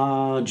is June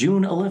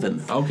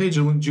 11th. Okay,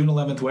 June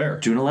 11th where?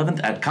 June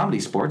 11th at Comedy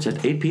Sports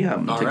at 8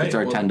 p.m. Tickets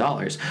are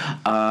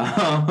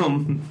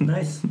 $10.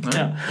 Nice.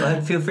 Yeah. Well,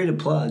 feel free to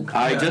plug.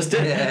 I just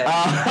did.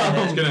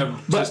 I'm just going to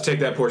just take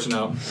that portion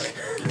out.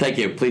 Thank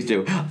you. Please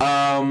do.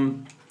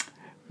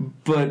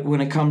 But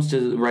when it comes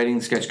to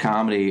writing sketch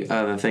comedy,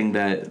 the thing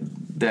that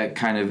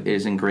kind of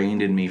is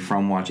ingrained in me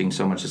from watching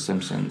so much The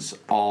Simpsons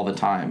all the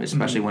time,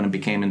 especially when it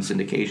became in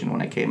syndication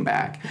when I came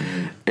back,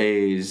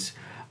 is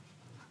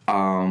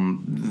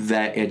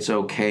that it's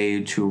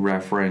okay to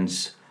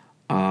reference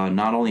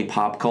not only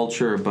pop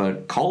culture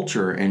but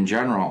culture in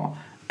general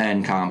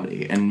and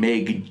comedy and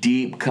make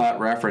deep cut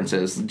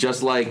references.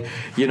 Just like,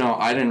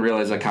 I didn't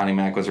realize that Connie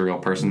Mack was a real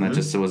person. That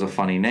just was a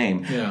funny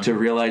name. Yeah. To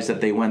realize that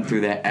they went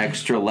through that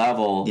extra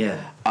level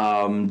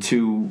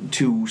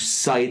to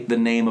cite the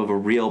name of a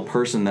real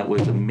person that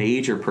was a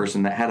major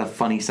person that had a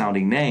funny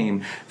sounding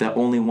name that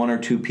only 1 or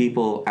 2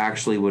 people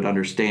actually would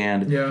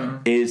understand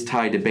is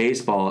tied to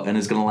baseball and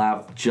is going to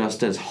laugh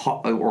just as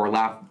or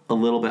laugh a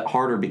little bit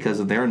harder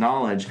because of their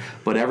knowledge,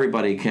 but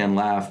everybody can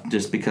laugh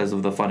just because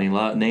of the funny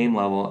name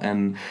level.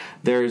 And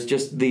there's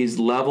just these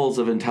levels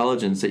of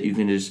intelligence that you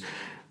can just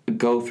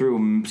go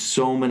through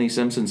so many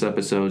Simpsons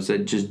episodes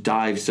that just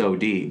dive so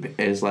deep.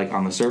 It's like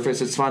on the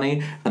surface it's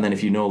funny, and then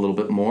if you know a little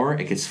bit more,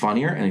 it gets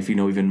funnier, and if you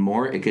know even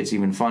more, it gets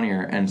even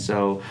funnier. And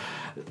so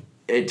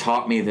it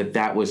taught me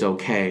that was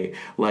okay.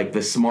 Like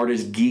the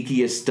smartest,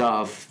 geekiest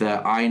stuff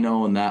that I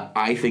know and that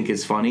I think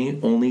is funny,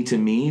 only to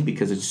me,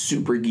 because it's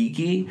super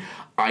geeky,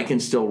 I can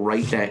still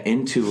write that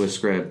into a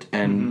script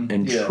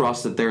and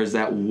trust that there's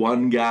that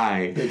one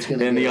guy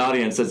in the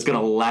audience that's going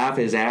to laugh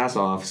his ass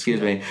off,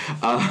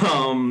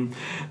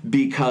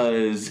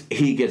 because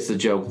he gets the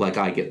joke like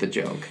I get the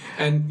joke.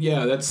 And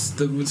that's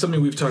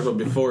something we've talked about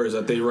before, is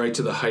that they write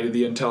to the height of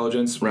the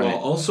intelligence, while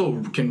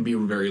also can be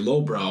very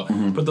lowbrow.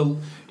 But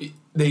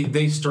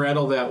they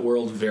straddle that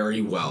world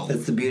very well.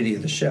 That's the beauty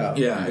of the show.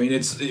 Yeah,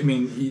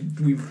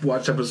 we've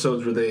watched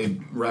episodes where they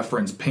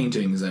reference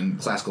paintings and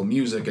classical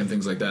music and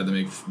things like that.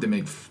 They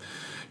make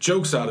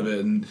jokes out of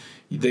it, and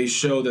they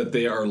show that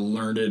they are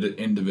learned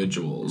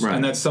individuals. Right.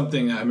 And that's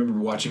something I remember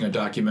watching a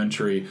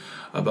documentary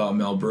about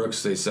Mel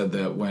Brooks. They said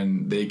that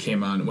when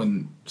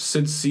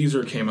Sid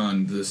Caesar came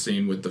on the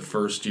scene with the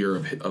first year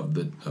of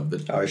the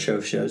Our Show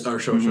of Shows. Our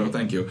Show of Show,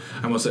 thank you.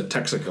 I almost said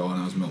Texaco,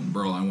 and I was Milton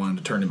Berle. I wanted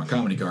to turn in my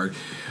comedy card.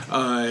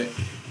 The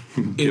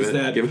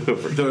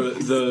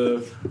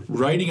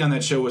writing on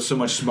that show was so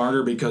much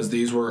smarter because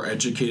these were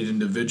educated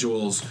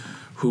individuals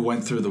who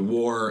went through the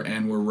war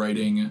and were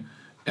writing,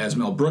 as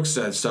Mel Brooks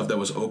said, stuff that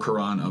was au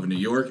courant of New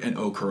York and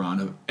au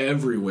courant of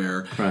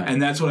everywhere. Right.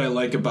 And that's what I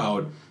like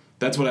about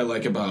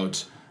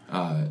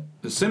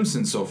The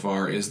Simpsons so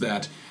far, is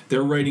that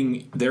they're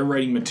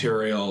writing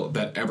material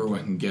that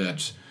everyone can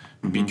get.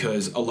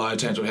 Because a lot of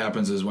times what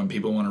happens is when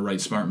people want to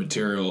write smart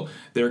material,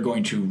 they're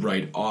going to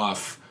write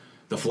off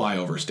the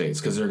flyover states,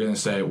 because they're going to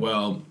say,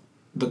 well,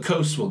 the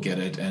coast will get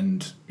it,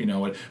 and you know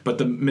what, but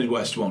the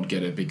Midwest won't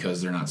get it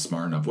because they're not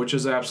smart enough, which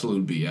is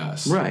absolute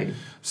BS. Right.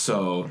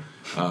 So,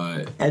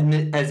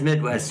 as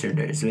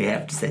Midwesterners, we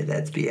have to say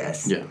that's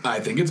BS. Yeah,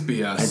 I think it's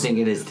BS. I think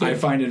it is too. I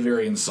find it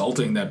very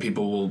insulting that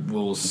people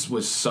will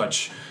with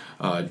such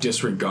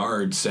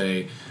disregard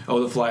say,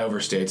 "Oh, the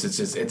flyover states,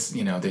 it's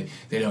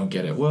they don't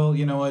get it." Well,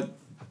 you know what?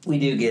 We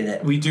do get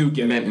it. We do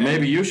get it.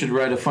 Maybe you should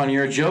write a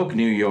funnier joke,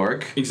 New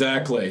York.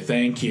 Exactly.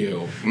 Thank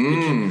you.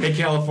 Hey,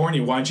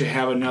 California, why don't you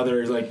have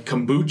another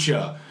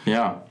kombucha?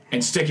 Yeah.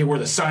 And stick it where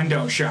the sun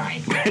don't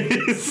shine.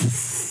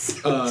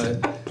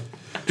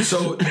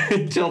 So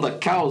until the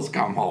cows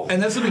come home. And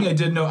that's something I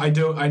did know. I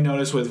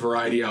noticed with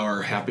Variety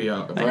Hour Happy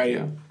Hour.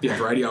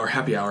 Variety Hour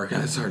Happy Hour.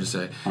 God, it's hard to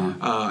say.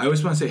 I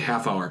always want to say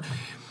half hour.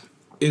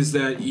 Is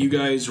that you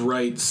guys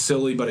write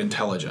silly but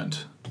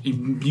intelligent?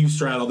 You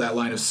straddle that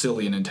line of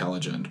silly and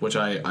intelligent, which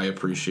I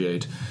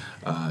appreciate,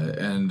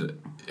 and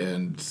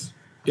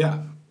yeah.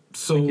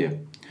 So,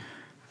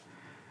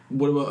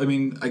 what about?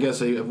 I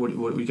guess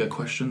what we got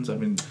questions.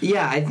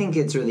 Yeah, I think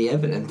it's really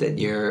evident that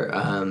your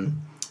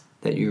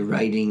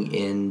writing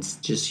in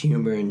just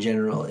humor in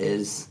general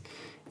is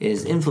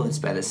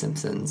influenced by The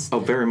Simpsons. Oh,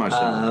 very much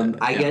so.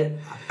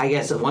 I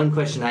guess one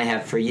question I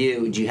have for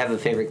you: do you have a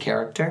favorite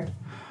character?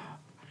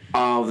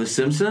 Oh, The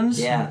Simpsons?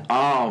 Yeah.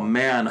 Oh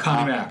man,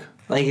 Connie Mack.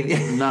 Like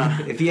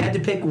if you had to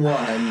pick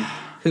one,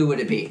 who would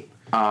it be?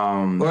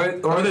 Probably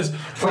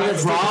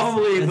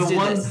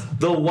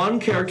the one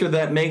character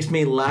that makes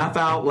me laugh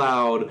out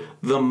loud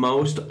the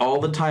most all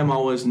the time,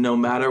 always, no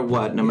matter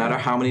what, no matter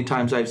how many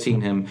times I've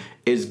seen him,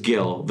 is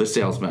Gil, the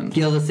salesman.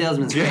 Gil the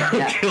salesman's great.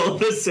 Yeah. Gil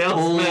the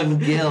salesman.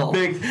 Gil.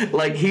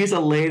 He's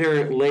a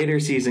later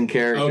season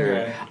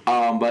character,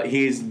 but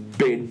he's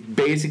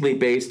basically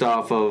based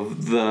off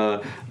of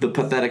the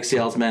pathetic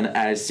salesman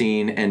as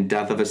seen in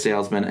Death of a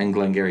Salesman and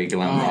Glengarry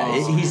Glen.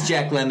 Yeah, he's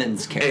Jack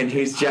Lemmon's character. And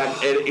he's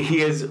Jack. And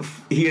he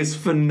is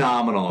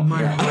phenomenal.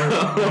 My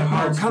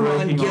heart's come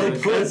on, Gil.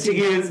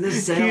 He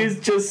is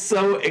just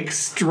so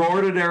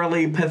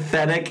extraordinarily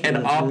pathetic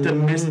and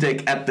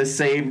optimistic at the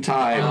same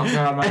time. Oh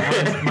God, my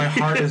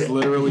heart is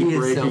literally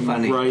breaking so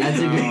funny. Right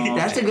now.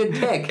 That's a good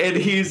pick. And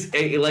he's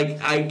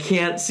I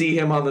can't see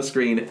him on the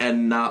screen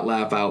and not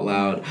laugh out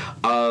loud.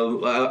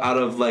 Out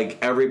of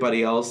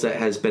everybody else that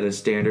has been a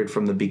standard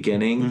from the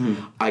beginning,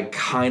 I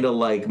kind of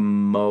like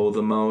Mo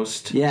the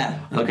most. Yeah.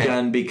 Okay.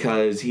 Again,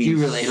 because he's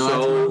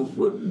so.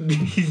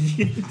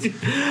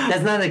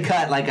 That's not a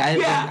cut.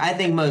 I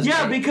think Mo's.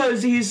 Yeah, great.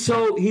 because he's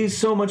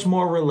so much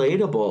more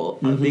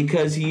relatable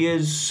because he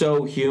is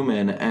so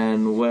human.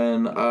 And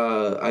when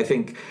I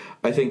think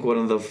one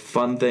of the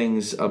fun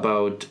things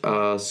about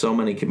so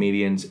many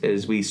comedians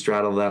is we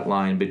straddle that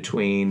line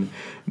between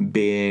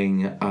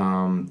being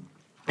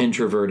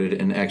introverted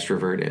and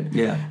extroverted.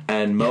 Yeah.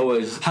 And Mo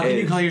is... How can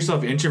you call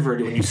yourself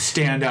introverted when you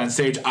stand on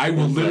stage? I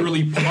will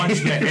literally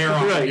punch the hair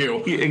off of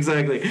you.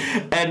 Exactly.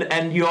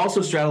 And you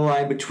also straddle the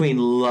line between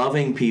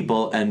loving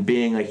people and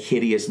being a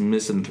hideous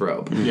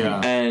misanthrope.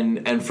 Yeah.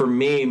 And for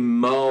me,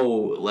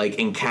 Mo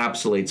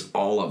encapsulates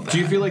all of that. Do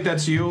you feel like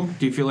that's you?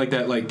 Do you feel like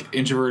that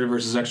introverted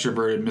versus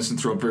extroverted,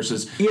 misanthrope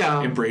versus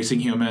embracing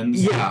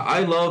humans? Yeah,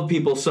 I love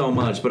people so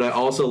much, but I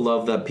also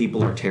love that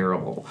people are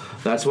terrible.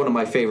 That's one of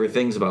my favorite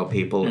things about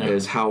people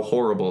is how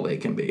horrible they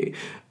can be.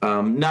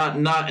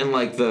 Not in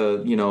like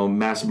the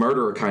mass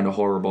murderer kind of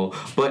horrible,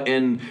 but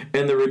in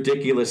the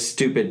ridiculous,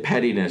 stupid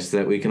pettiness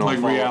that we can all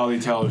like reality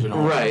television,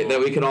 right? That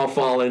we can all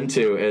fall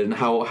into, and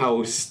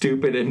how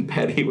stupid and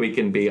petty we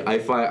can be. I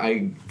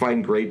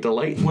find great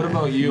delight. What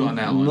about you on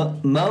that one?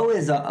 Mo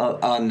is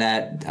on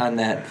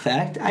that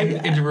fact.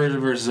 Introverted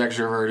versus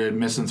extroverted,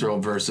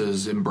 misanthrope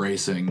versus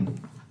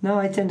embracing. No,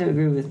 I tend to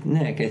agree with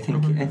Nick. I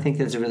think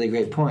that's a really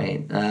great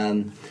point.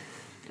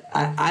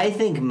 I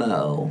think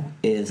Mo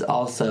is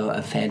also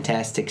a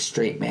fantastic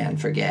straight man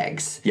for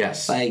gags.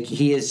 Yes. Like,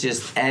 he is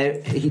just...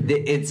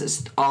 it's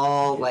just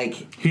all,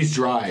 like... He's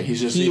dry.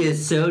 He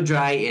is so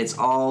dry. It's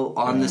all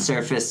on the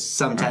surface,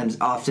 sometimes,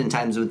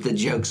 oftentimes with the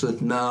jokes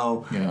with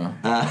Mo. Yeah.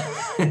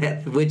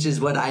 Which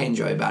is what I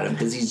enjoy about him,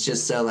 because he's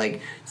just so,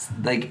 like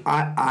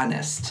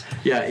honest.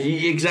 Yeah,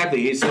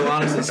 exactly. He's so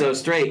honest and so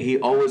straight. He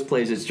always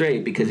plays it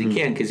straight because he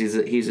can, because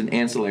he's an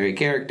ancillary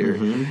character.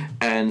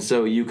 And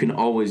so you can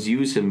always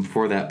use him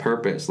for that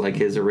purpose. Like,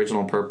 his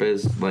original purpose,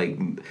 like,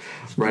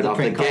 right off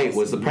the gate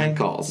was the prank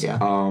calls. Yeah.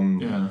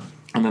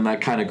 And then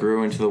that kind of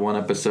grew into the one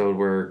episode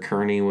where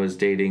Kearney was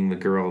dating the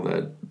girl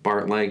that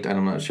Bart liked.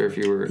 I'm not sure if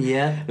you were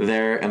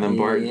there. And then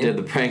Bart did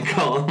the prank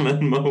call, and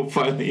then Mo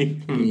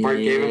finally... Bart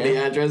gave him the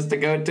address to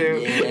go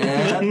to.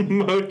 Yeah. And then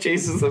Mo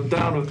chases him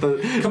down with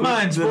the... Come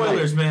on,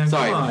 spoilers, man.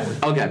 Sorry. Come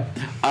on. Okay.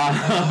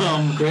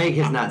 Greg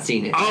has not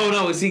seen it. Oh,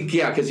 no.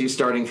 Because you're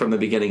starting from the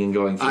beginning and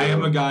going through. I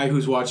am a guy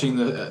who's watching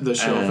the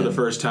show for the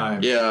first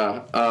time.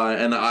 Yeah.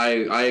 And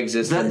I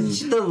exist in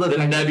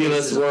the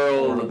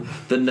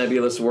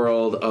nebulous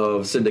world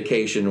of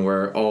syndication,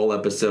 where all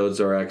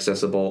episodes are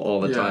accessible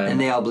all the time, and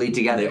they all bleed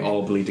together.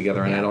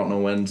 And I don't know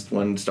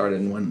when started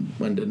and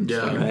when didn't. Yeah,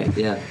 start. Right.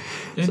 Yeah.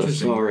 Interesting.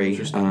 So sorry.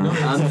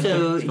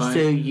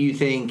 So you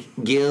think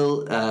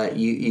Gil?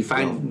 You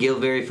find Gil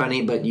very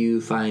funny, but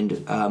you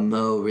find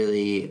Mo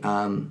really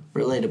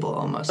relatable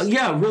almost.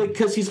 Yeah, really,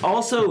 because he's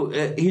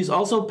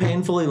also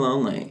painfully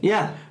lonely.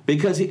 Yeah.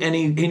 Because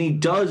he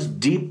does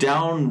deep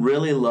down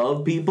really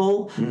love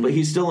people, but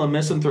he's still a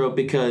misanthrope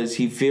because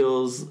he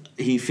feels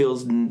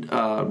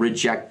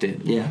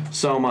rejected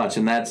so much,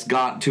 and that's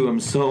got to him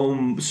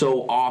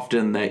so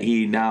often that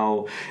he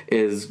now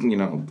is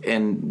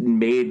and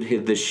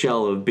made the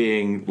shell of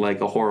being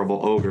like a horrible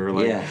ogre.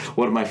 Like,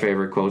 one of my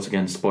favorite quotes,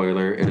 again,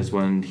 spoiler, is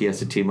when he has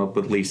to team up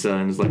with Lisa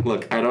and is like,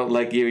 "Look, I don't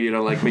like you, you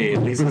don't like me,"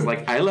 and Lisa's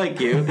like, "I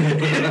like you."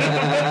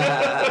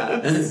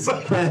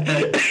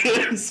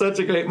 It's such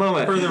a great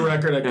moment. For the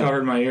record, I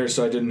covered my ears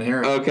so I didn't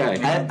hear it. Okay.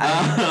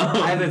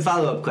 I have a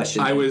follow-up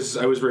question. I was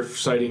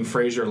reciting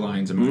Frasier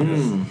lines in my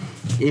head.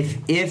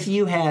 If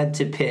you had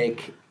to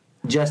pick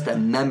just a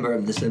member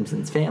of the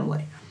Simpsons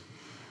family.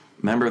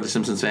 Member of the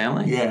Simpsons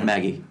family? Yeah.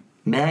 Maggie.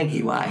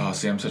 Maggie, why? Oh,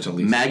 see, I'm such a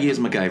Lisa. Maggie is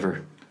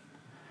MacGyver.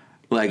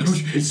 Like,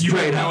 you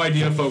have no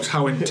idea, folks,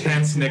 how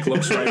intense Nick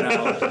looks right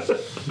now.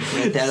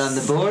 Get that on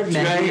the board.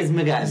 Maggie is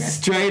MacGyver.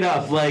 Straight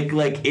up,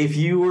 like if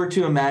you were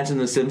to imagine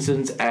The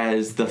Simpsons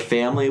as the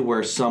family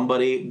where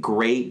somebody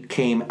great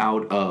came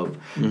out of,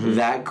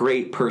 that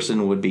great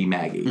person would be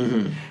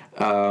Maggie.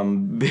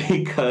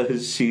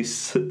 Because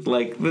she's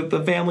like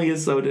the family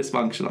is so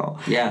dysfunctional.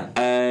 Yeah.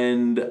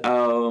 And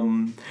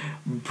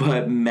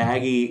but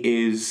Maggie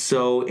is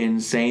so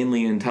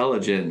insanely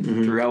intelligent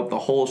throughout the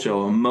whole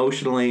show,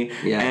 emotionally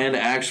and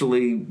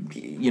actually,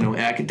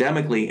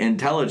 academically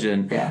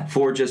intelligent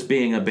for just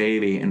being a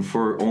baby and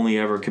for only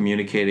ever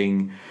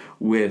communicating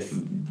with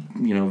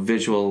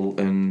visual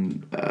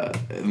and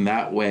in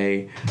that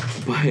way,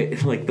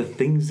 but like the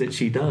things that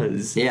she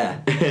does,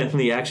 and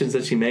the actions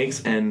that she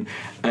makes, and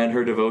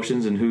her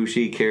devotions, and who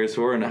she cares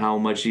for, and how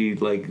much she,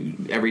 like,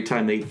 every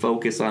time they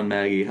focus on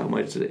Maggie, how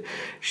much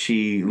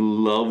she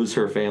loves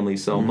her family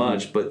so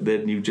much, but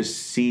then you just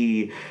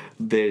see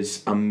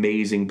this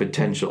amazing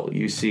potential.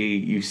 You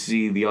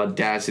see the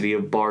audacity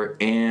of Bart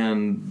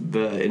and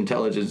the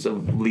intelligence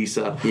of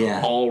Lisa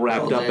all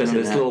wrapped up in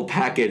this little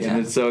package,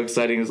 and it's so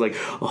exciting. It's like,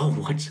 oh,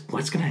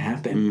 what's gonna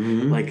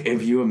happen? Like,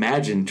 if you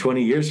imagine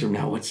 20 years from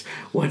now,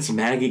 what's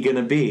Maggie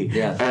gonna be?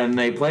 Yeah. And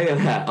they play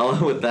with that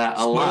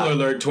a lot. Spoiler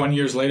alert, 20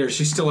 years later,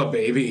 she's still a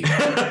baby.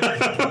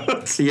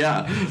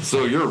 Yeah.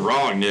 So you're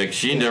wrong, Nick.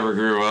 She never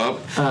grew up.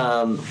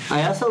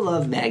 I also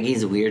love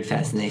Maggie's weird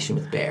fascination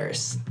with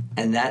bears.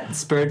 And that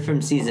spurred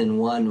from season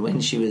 1 when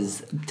she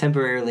was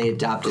temporarily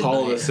adopted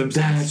by the Simpsons.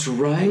 That's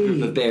right. A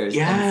group of bears.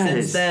 Yes. And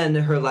since then,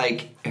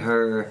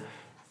 her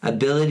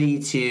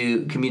ability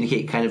to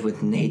communicate kind of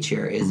with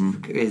nature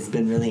has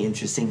been really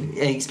interesting,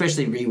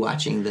 especially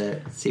rewatching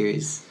the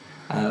series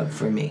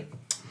for me.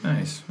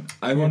 Nice.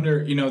 I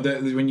wonder,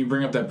 that when you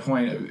bring up that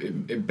point,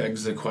 it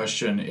begs the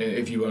question,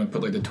 if you want to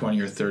put like the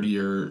 20 or 30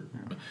 year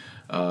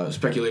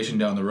speculation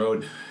down the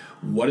road,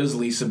 what does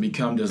Lisa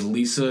become? Does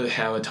Lisa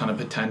have a ton of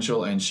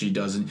potential and she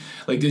doesn't?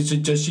 Like,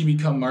 does she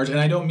become Marge? And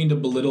I don't mean to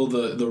belittle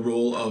the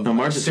role of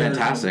Marge is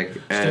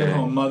fantastic.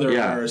 Stay-at-home mother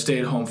or a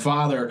stay-at-home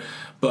father,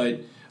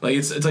 but like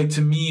it's like,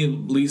 to me,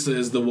 Lisa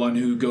is the one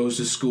who goes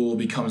to school,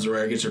 becomes a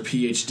writer, gets her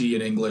PhD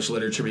in English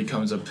literature,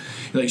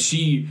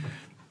 she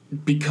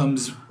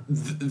becomes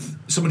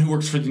someone who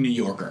works for the New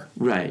Yorker.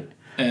 Right.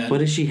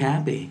 But is she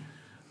happy?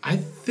 I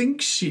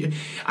think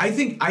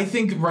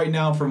right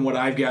now, from what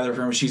I've gathered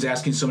from her, she's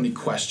asking so many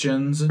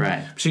questions.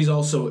 Right. She's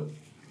also,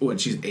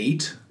 she's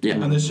 8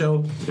 on this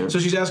show. Yeah. So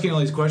she's asking all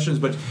these questions,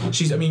 but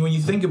when you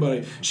think about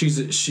it, she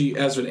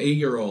as an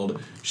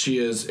 8-year-old, she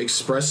is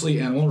expressly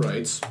animal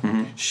rights.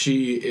 Mm-hmm.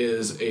 She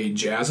is a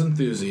jazz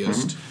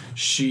enthusiast. Mm-hmm.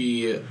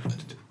 She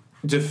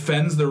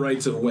defends the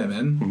rights of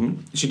women. Mm-hmm.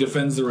 She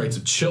defends the rights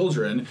of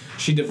children.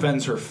 She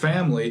defends her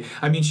family.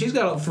 For an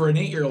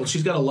 8-year-old,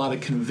 she's got a lot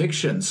of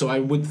conviction. So I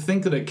would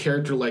think that a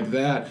character like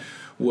that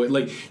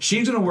would,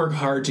 she's going to work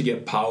hard to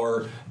get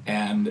power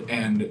and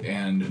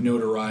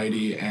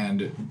notoriety,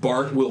 and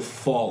Bart will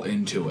fall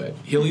into it.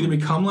 He'll either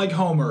become like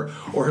Homer,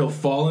 or he'll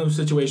fall into a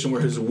situation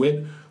where his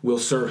wit will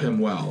serve him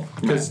well.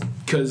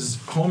 Because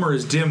Homer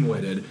is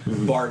dim-witted,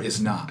 mm-hmm. Bart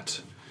is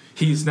not.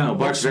 He's not.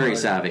 Bart's very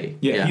savvy.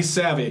 Yeah, he's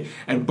savvy,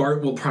 and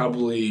Bart will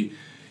probably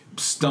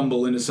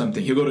stumble into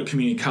something. He'll go to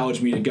community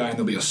college, meet a guy, and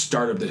there'll be a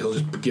startup that he'll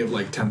just give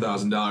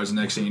 $10,000, and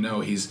next thing you know,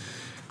 he's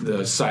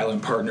the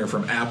silent partner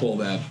from Apple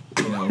that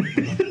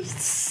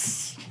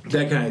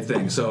that kind of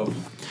thing. So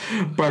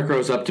Bart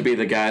grows up to be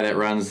the guy that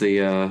runs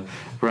the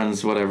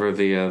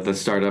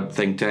startup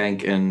think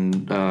tank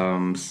in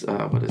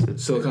what is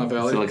it? Silicon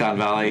Valley.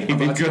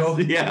 About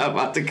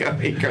to go.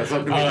 He grows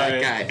up to be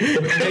that guy.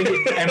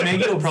 And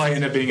Maggie will probably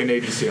end up being a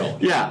Navy SEAL.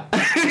 Yeah.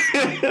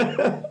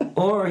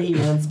 Or he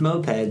rents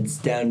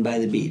mopeds down by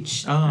the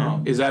beach.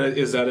 Oh, is that an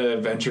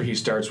adventure he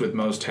starts with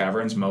most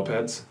taverns?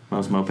 Mopeds.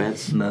 Most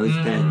mopeds.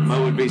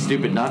 Mo would be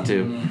stupid not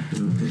to.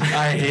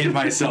 I hate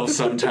myself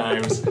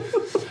sometimes.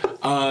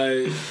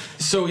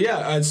 So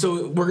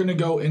we're gonna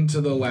go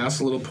into the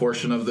last little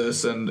portion of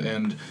this,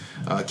 and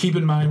keep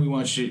in mind, we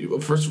want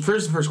you first. The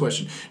first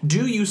question: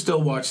 do you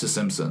still watch The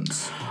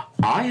Simpsons?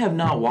 I have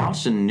not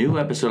watched a new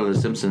episode of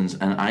The Simpsons,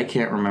 and I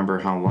can't remember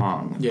how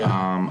long.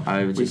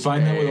 Yeah, we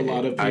find that with a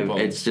lot of people.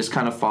 It's just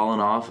kind of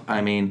fallen off.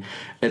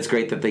 It's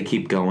great that they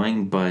keep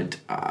going, but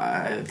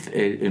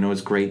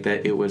it's great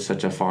that it was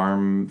such a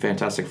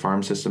fantastic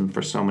farm system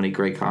for so many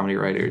great comedy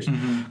writers,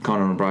 mm-hmm.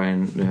 Conan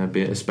O'Brien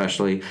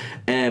especially.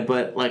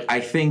 But I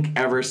think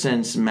ever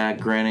since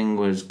Matt Groening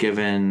was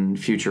given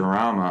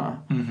Futurama.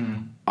 Mm-hmm.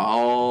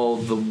 All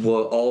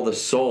the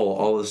soul,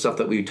 all the stuff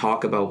that we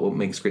talk about, what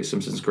makes Great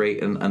Simpsons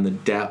great, and the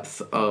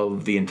depth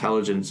of the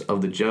intelligence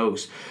of the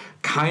jokes,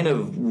 kind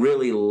of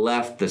really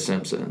left The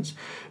Simpsons,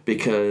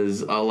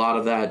 because a lot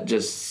of that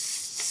just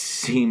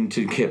seemed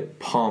to get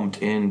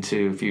pumped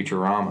into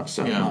Futurama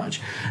so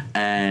much,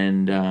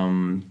 and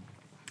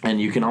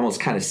you can almost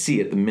kind of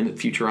see it the minute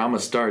Futurama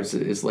starts.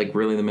 It's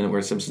really the minute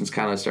where Simpsons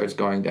kind of starts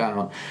going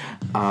down.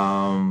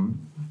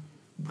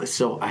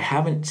 So I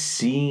haven't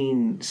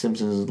seen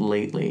Simpsons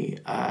lately.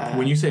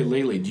 When you say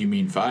lately, do you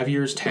mean 5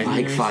 years, 10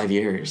 years? 5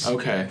 years.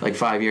 Okay.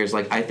 5 years.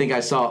 I think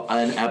I saw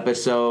an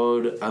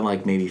episode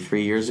maybe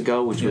 3 years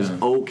ago, which was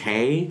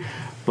okay,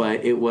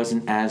 but it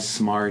wasn't as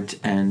smart,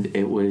 and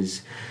it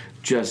was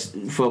just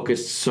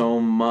focused so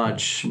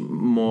much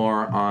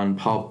more on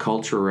pop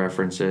culture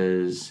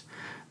references.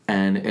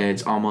 And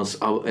it's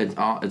almost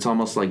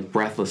like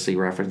breathlessly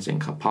referencing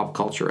pop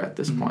culture at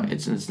this point.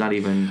 It's not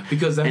even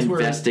because that's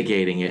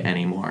investigating it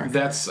anymore.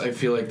 I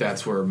feel like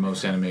that's where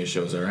most anime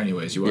shows are.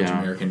 Anyways, you watch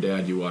American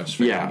Dad, you watch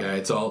Family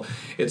Guy.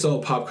 It's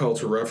all pop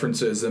culture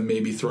references and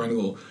maybe throwing a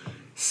little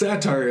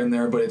satire in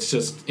there. But it's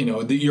just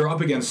you're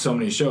up against so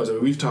many shows.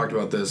 We've talked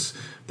about this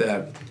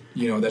that.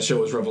 That show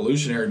was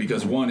revolutionary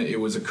because, one, it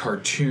was a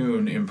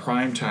cartoon in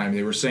prime time.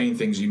 They were saying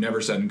things you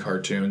never said in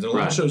cartoons. And a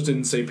lot of shows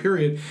didn't say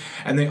period.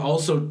 And they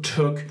also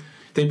put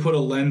a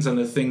lens on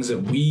the things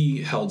that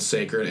we held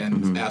sacred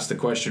and asked the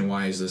question,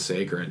 why is this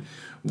sacred?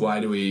 Why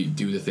do we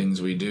do the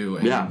things we do?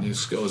 And you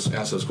just go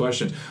ask those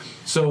questions.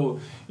 So,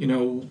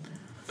 when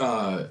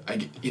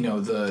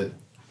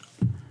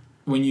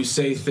you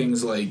say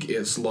things like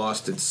it's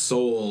lost its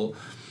soul...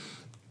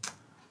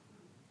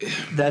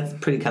 That's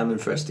pretty common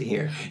for us to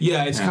hear.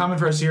 Yeah, it's common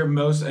for us to hear.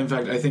 In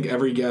fact, I think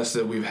every guest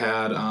that we've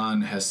had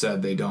on has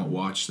said they don't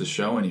watch the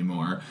show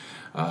anymore.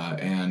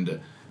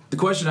 And the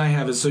question I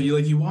have is, so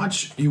you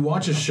watch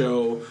a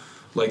show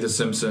like The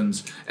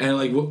Simpsons, and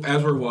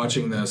as we're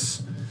watching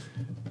this,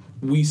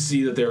 we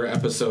see that there are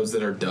episodes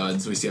that are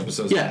duds. We see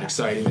episodes that are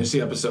exciting. We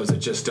see episodes that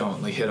just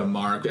don't hit a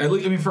mark.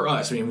 For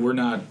us, we're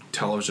not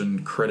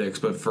television critics,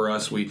 but for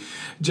us,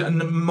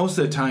 most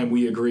of the time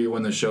we agree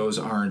when the shows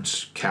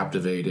aren't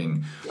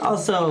captivating.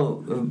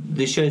 Also,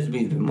 the shows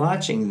we've been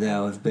watching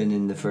though have been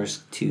in the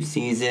first 2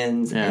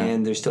 seasons,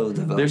 and they're still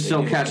developing. They're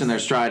still catching their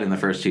stride in the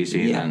first 2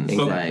 seasons.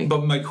 Yeah, exactly.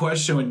 But my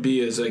question would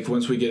be is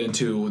once we get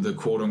into the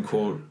quote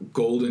unquote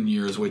golden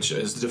years, which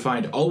is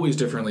defined always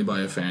differently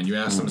by a fan. You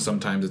ask them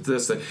sometimes it's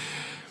this.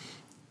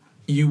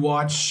 You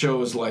watch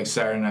shows like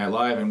Saturday Night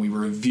Live, and we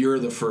revere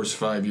the first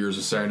 5 years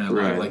of Saturday Night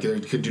Live like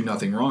it could do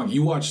nothing wrong.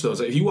 You watch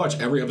those. If you watch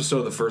every episode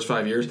of the first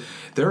 5 years,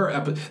 they're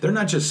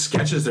not just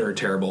sketches that are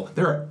terrible.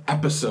 There are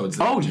episodes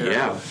that are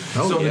terrible.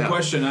 The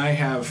question I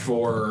have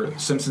for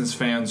Simpsons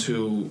fans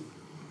who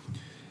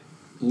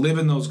live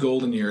in those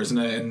golden years,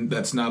 and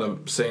that's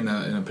not saying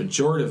that in a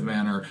pejorative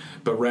manner,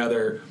 but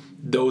rather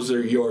those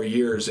are your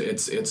years.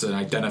 It's an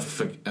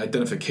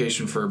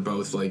identification for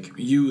both like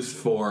youth,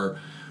 for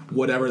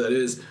whatever that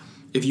is.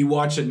 If you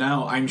watch it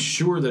now, I'm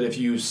sure that if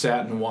you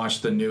sat and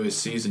watched the newest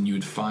season,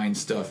 you'd find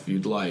stuff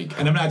you'd like.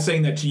 And I'm not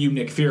saying that to you,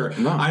 Nick Fear.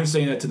 No. I'm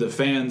saying that to the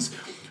fans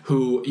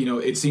who,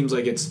 it seems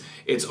like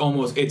it's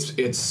almost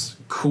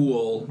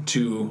cool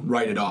to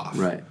write it off.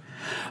 Right.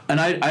 And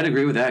I'd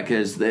agree with that,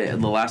 because the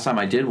last time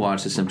I did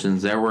watch The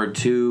Simpsons, there were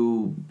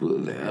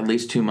at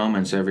least two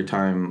moments every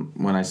time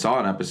when I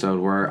saw an episode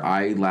where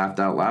I laughed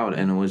out loud,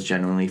 and it was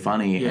genuinely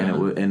funny,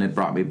 and it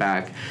brought me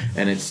back,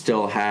 and it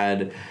still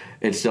had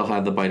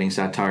the biting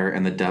satire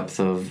and the depth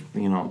of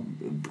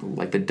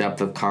the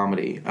depth of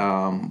comedy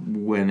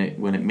when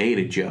it made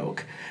a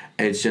joke.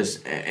 It's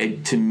just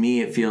to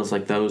me it feels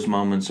like those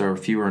moments are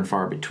fewer and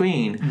far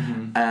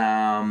between,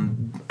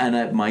 and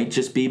it might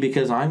just be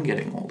because I'm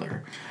getting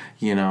older.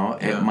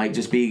 It might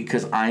just be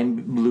because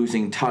I'm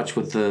losing touch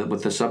with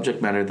the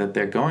subject matter that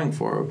they're going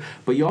for.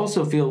 But you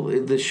also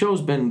feel the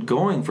show's been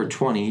going for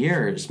 20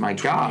 years. My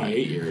God,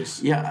 28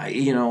 years. Yeah,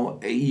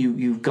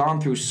 you've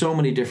gone through so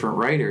many different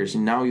writers,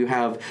 and now you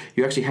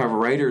actually have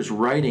writers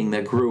writing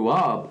that grew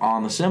up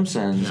on The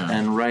Simpsons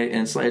and write.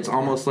 And it's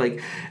almost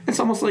like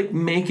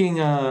making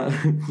a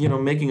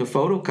making a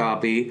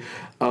photocopy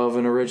of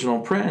an original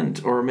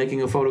print, or making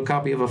a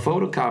photocopy of a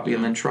photocopy,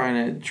 and then trying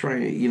it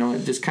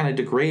just kind of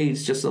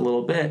degrades just a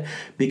little bit,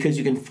 because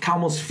you can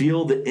almost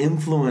feel the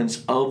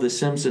influence of The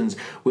Simpsons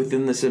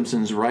within The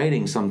Simpsons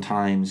writing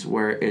sometimes,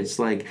 where it's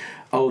like,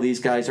 oh, these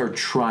guys are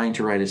trying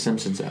to write a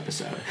Simpsons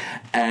episode,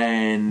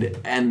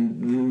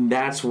 and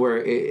that's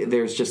where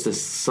there's just a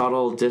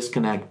subtle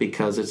disconnect,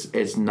 because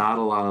it's not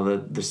a lot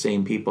of the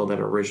same people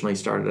that originally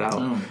started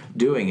out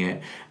doing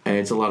it, and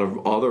it's a lot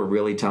of other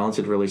really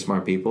talented, really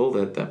smart people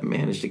that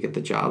manage to get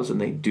the jobs, and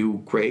they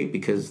do great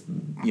because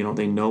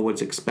they know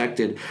what's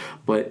expected,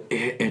 but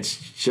it's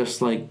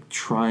just like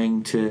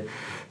trying to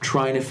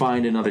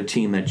find another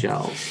team that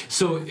gels.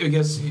 So I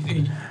guess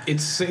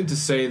it's safe to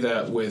say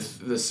that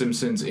with The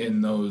Simpsons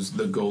in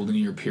the golden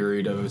year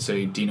period of, I would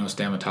say, Dino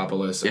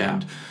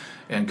Stamatopoulos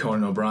and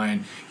Conan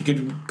O'Brien, you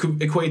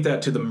could equate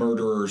that to the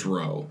Murderer's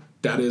Row.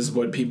 That is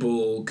what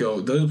people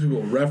go. Those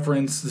people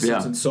reference The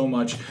Simpsons so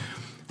much.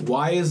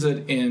 Why is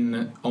it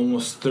in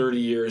almost 30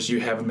 years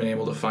you haven't been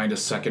able to find a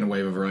second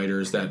wave of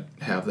writers that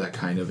have that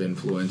kind of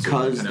influence?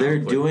 Because they're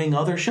doing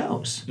other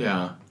shows.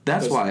 Yeah.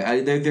 That's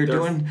why they're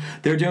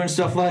doing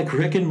stuff like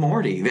Rick and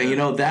Morty.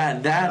 That's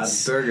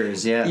Bob's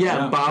Burgers,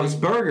 Bob's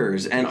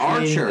Burgers and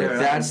Archer.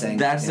 That's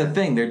the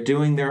thing. They're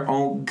doing their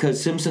own,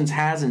 because Simpsons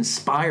has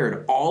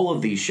inspired all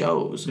of these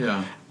shows.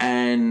 Yeah,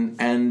 and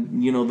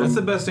that's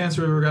the best answer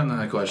we've ever gotten to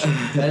that question.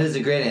 That is a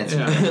great answer.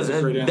 Yeah, that's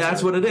a great answer.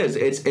 That's what it is.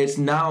 It's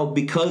now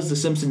because The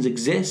Simpsons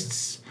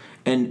exists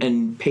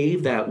and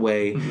paved that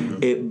way,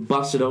 it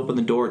busted open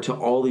the door to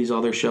all these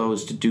other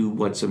shows to do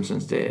what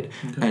Simpsons did.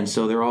 Okay. And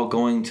so they're all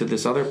going to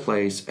this other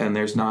place, and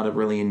there's not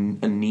really a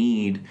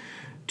need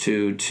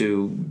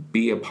to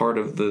be a part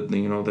of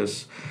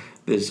this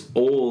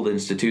old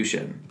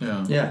institution.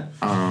 Yeah.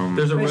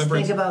 There's a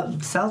reference. Think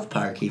about South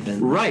Park, even.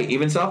 Right,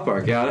 even South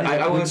Park. Yeah,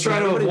 I was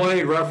trying to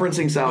avoid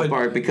referencing South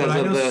Park because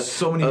of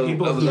so many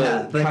people.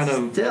 But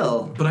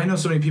I know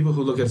so many people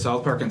who look at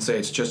South Park and say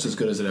it's just as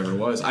good as it ever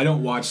was. I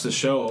don't watch the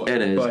show.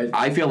 It is. But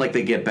I feel like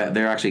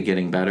they're actually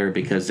getting better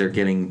because they're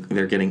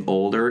getting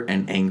older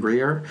and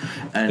angrier.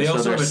 And they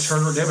also have a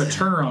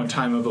turnaround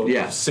time of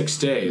about 6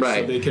 days,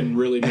 right? So they can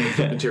really make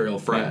the material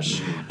fresh.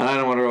 And I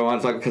don't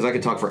want to talk, because I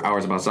could talk for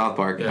hours about South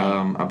Park.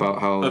 About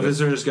how A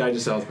Visitor's Guide to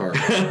South Park.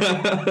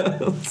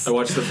 I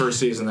watched the first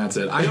season. That's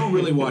it. I don't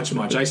really watch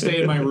much. I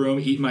stay in my room,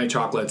 eat my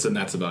chocolates, and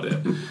that's about it.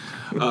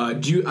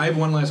 I have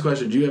one last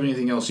question. Do you have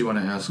anything else you want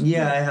to ask?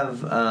 Yeah, I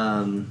have.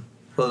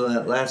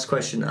 The last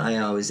question I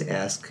always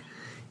ask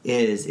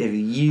is, if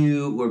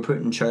you were put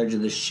in charge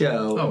of the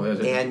show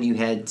and you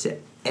had to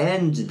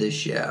end the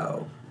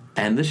show.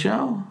 End the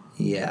show?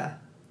 Yeah.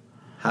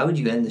 How would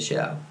you end the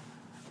show?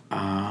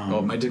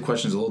 My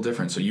question is a little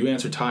different. So you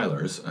answer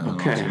Tyler's.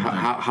 Okay.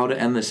 How to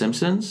end The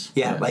Simpsons?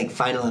 Yeah, like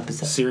final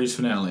episode. Series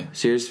finale.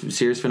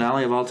 Series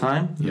finale of all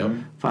time? Yep.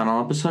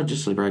 Final episode,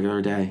 just a regular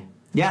day.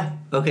 Yeah.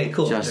 Okay.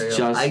 Cool.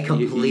 I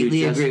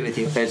completely agree with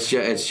you. It's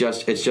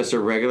just a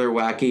regular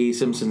wacky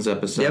Simpsons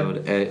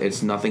episode. Yep.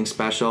 It's nothing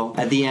special.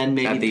 At the end,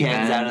 maybe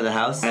pans out of the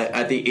house.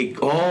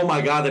 Oh my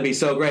God, that'd be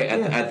so great.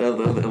 At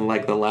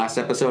the last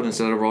episode,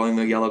 instead of rolling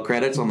the yellow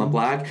credits on the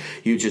black,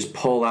 you just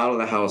pull out of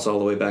the house all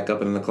the way back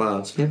up into the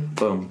clouds. Yep.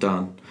 Boom,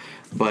 done.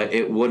 But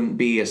it wouldn't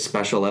be a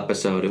special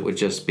episode. It would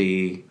just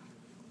be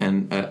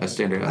a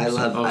standard episode.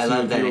 I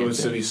love that answer.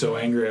 answer. To be so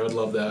angry, I would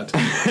love that.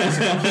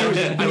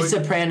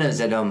 Sopranos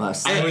it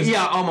almost.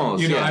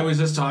 Almost. I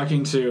was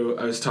talking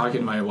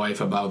to my wife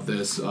about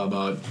this,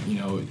 about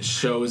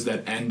shows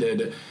that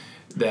ended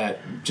that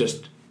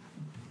just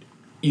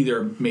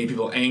either made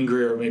people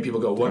angry or made people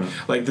go, what?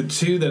 Like the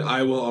two that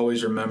I will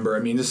always remember, I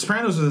mean, The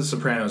Sopranos was The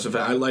Sopranos. In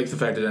fact, I like the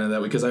fact it ended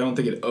that way because I don't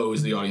think it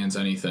owes the audience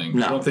anything.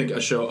 No. I don't think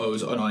a show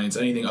owes an audience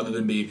anything other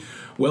than be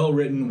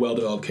well-written,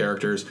 well-developed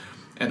characters.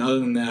 And other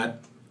than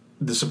that,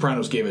 The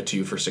Sopranos gave it to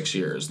you for 6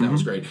 years. And that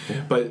was great.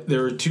 Yeah. But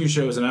there were 2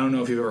 shows, and I don't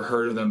know if you've ever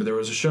heard of them, but there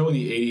was a show in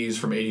the 80s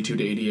from 82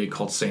 to 88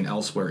 called St.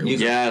 Elsewhere.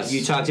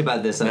 You talked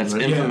about this. That's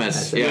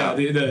infamous. Yeah,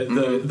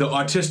 the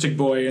autistic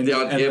boy and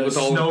the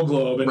snow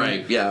globe. And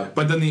right, yeah.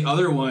 But then the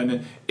other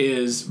one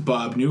is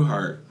Bob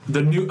Newhart.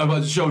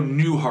 About the show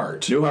Newhart.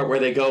 Newhart, where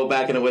they go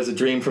back and it was a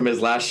dream from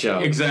his last show.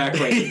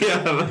 Exactly.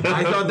 Yeah.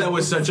 I thought that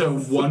was such a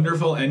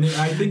wonderful ending.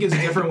 I think it's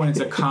different when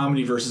it's a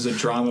comedy versus a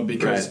drama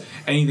because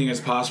anything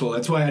is possible.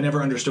 That's why I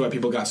never understood why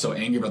people got so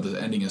angry about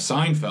the ending of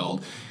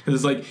Seinfeld. Because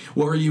it's like,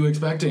 what were you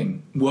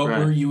expecting? What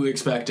were you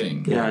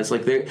expecting? Yeah, it's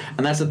like and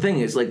that's the thing.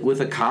 It's like with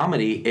a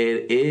comedy,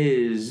 it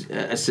is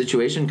a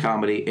situation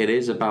comedy. It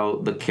is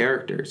about the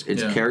characters.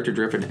 It's character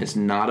driven. It's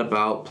not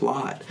about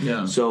plot.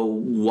 Yeah. So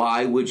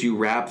why would you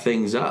wrap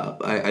things up?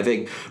 I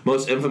think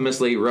most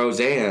infamously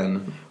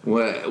Roseanne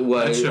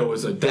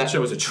that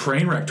show was a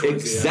train wreck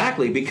towards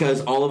exactly the end.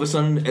 Because all of a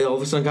sudden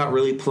got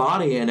really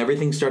plotty and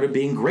everything started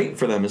being great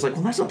for them. It's like,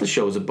 well, that's not the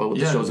show's about. What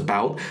the show's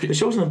about. The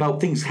show isn't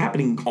about things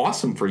happening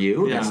awesome for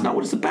you. Yeah. That's not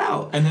what it's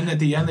about. And then at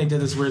the end they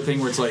did this weird thing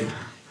where it's like,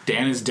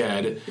 Dan is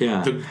dead.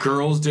 Yeah. The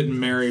girls didn't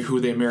marry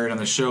who they married on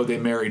the show. They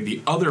married the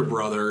other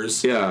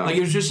brothers. Yeah. Like it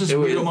was just this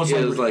weird, almost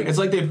like it's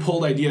like they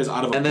pulled ideas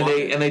out of. And then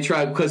they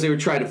tried because they were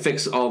trying to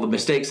fix all the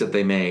mistakes that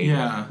they made.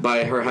 Yeah.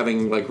 By her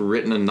having like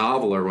written a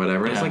novel or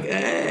whatever. And it's like,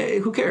 hey,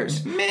 who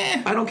cares?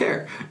 Meh. I don't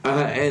care.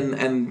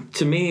 And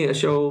to me, a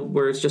show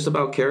where it's just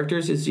about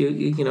characters is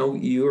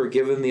you are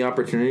given the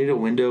opportunity to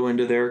window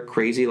into their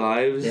crazy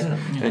lives,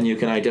 and you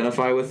can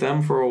identify with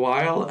them for a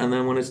while, and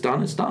then when it's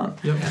done, it's done.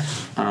 Yep.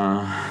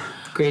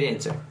 Great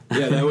answer.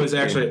 Yeah, that was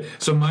actually.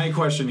 So my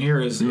question here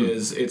is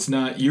it's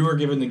not you are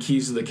given the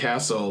keys to the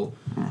castle.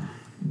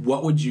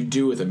 What would you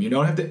do with them? You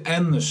don't have to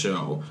end the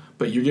show,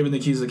 but you're given the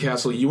keys to the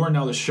castle. You are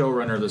now the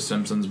showrunner of The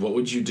Simpsons. What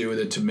would you do with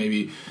it to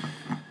maybe,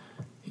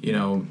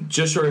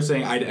 just short of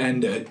saying I'd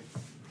end it?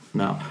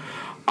 No,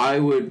 I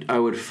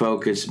would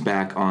focus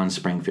back on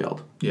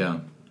Springfield.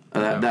 Yeah,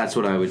 that's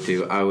what I would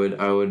do. I would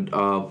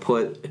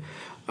put.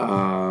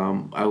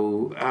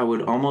 I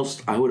would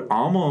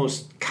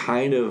almost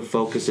kind of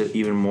focus it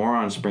even more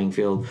on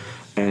Springfield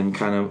and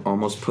kind of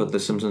almost put the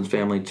Simpsons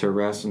family to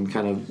rest and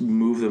kind of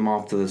move them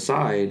off to the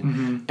side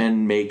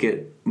and make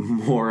it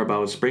more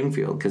about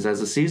Springfield. Because as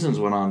the seasons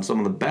went on, some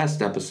of the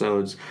best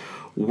episodes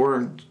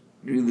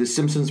the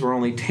Simpsons were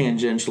only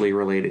tangentially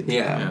related to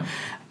them.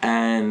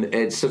 And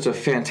it's such a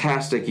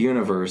fantastic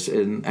universe,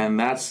 and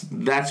that's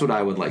what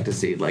I would like to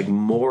see, like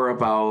more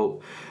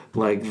about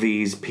like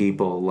these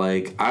people.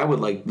 Like I would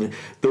like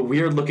the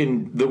weird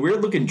looking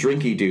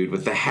drinky dude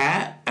with the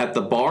hat at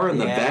the bar and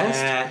the vest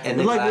and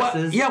the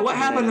glasses. What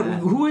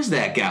happened? Who is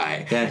that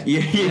guy? He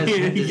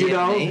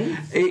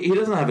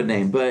doesn't have a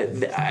name,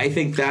 but I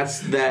think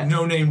that's that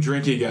no name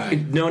drinky guy.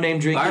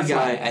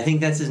 Barfly. I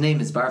think that's his name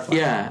is Barfly.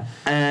 Yeah,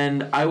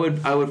 and I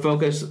would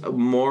focus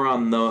more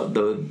on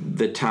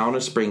the town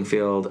of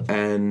Springfield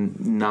and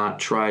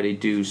not try to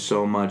do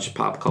so much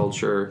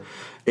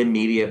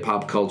immediate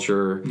pop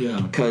culture,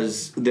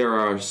 because there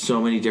are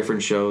so many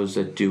different shows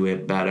that do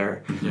it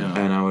better,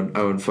 and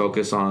I would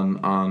focus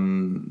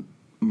on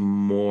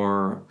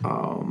more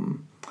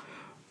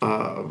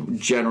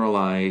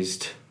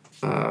generalized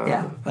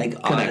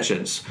like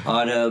connections.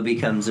 Otto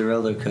becomes a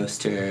roller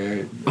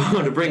coaster.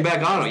 To bring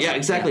back Otto,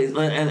 exactly,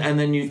 and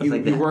then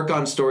you work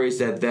on stories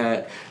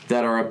that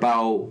are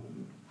about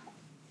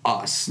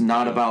us,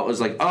 not about, it's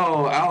like,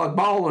 oh, Alec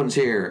Baldwin's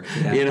here,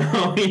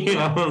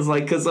 it's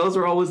like, because those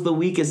are always the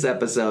weakest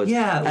episodes,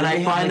 and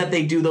I find that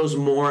they do those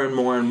more and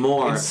more and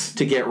more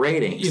to get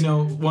ratings.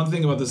 One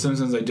thing about The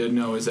Simpsons I did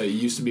know is that it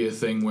used to be a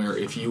thing where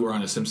if you were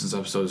on a Simpsons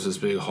episode, it was this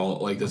big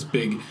this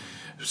big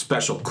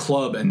special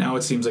club, and now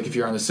it seems like if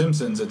you're on The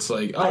Simpsons, it's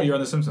like, you're on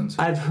The Simpsons.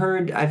 I've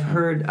heard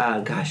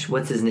gosh,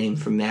 what's his name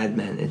from Mad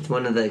Men? It's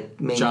one of the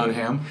main John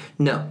Hamm?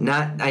 No,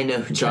 not, I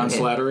know John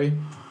Slattery?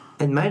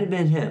 It might have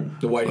been him.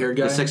 The white-haired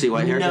guy? The sexy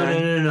white-haired guy?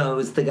 No. It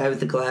was the guy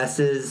with the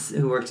glasses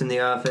who worked in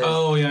the office.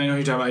 Oh, yeah, I know who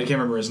you're talking about. I can't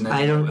remember his name.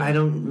 I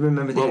don't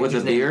remember the What, with the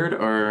name. beard,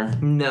 or?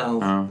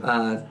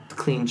 No.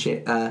 Clean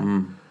shave.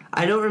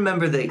 I don't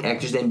remember the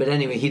actor's name, but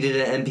anyway, he did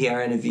an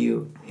NPR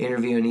interview,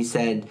 and he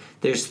said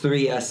there's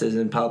 3 S's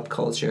in pop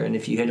culture, and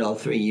if you hit all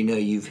 3,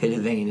 you've hit a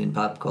vein in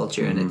pop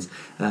culture, and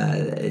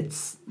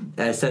it's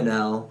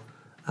SNL,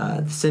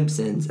 The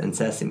Simpsons, and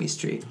Sesame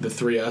Street. The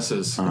 3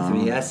 S's. The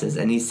 3 S's,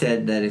 and he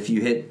said that if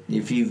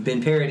you've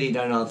been parodied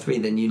on all 3,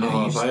 then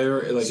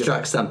you've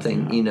struck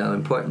something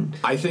important.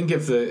 I think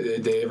if the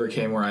day ever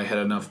came where I had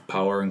enough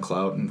power and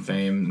clout and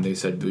fame, and they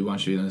said, "Do we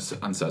want you to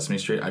be on Sesame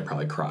Street?" I'd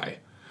probably cry.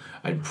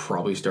 I'd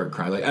probably start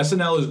crying. Like,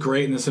 SNL is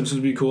great and The Simpsons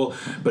would be cool,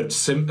 but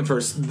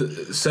for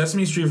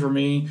Sesame Street for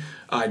me,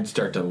 I'd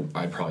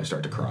probably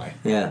start to cry.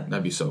 Yeah,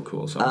 that'd be so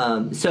cool.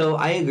 So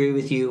I agree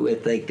with you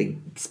with like the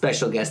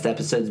special guest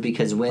episodes,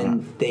 because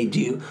when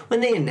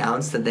they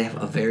announce that they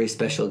have a very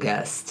special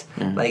guest,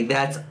 like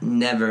that's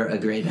never a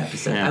great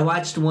episode. I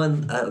watched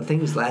one. I think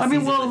it was last.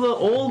 season. Well, the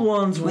old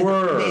ones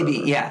were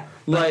maybe, yeah.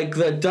 Like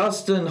the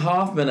Dustin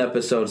Hoffman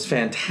episode is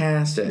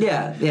fantastic.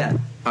 Yeah.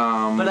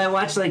 But I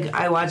watched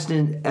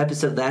an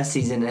episode last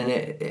season,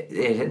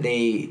 and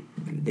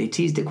they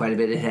teased it quite a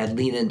bit. It had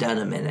Lena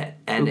Dunham in it,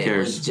 and it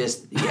was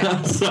just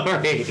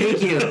sorry.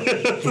 Thank you.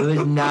 It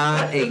was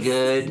not a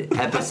good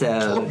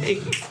episode.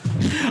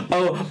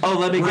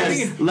 Let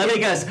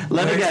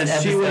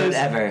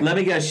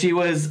me guess. She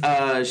was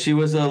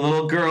a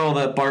little girl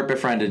that Bart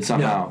befriended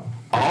somehow. No.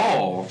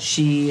 Oh,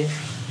 she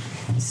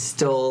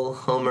stole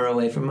Homer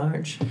away from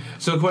Marge.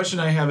 So the question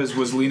I have is,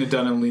 was Lena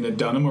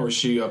Dunham, or was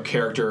she a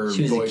character?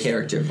 She was a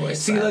character voice.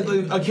 See, like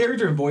a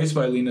character voiced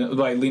by Lena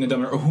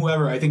Dunham or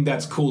whoever. I think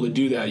that's cool to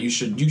do that. You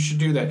should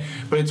do that.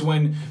 But it's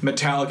when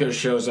Metallica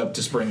shows up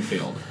to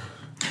Springfield.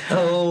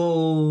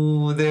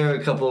 Oh, there are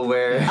a couple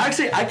where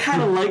actually I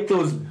kind of like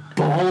those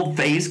bald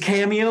face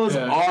cameos.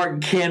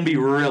 Can be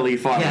really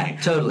funny. Yeah,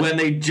 totally. When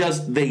they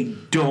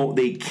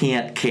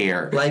can't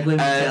care. Like when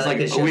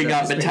we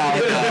got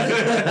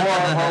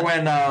Metallica, or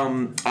when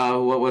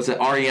what was it?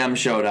 REM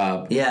showed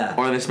up. Yeah.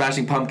 Or the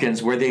Smashing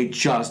Pumpkins, where they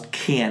just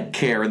can't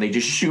care and they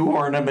just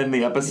shoehorn them in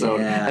the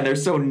episode, and they're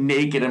so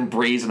naked and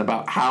brazen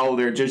about how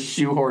they're just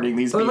shoehorning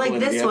these people. Or like into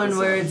this the one episode.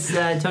 where it's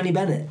Tony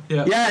Bennett.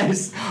 Yeah.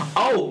 Yes.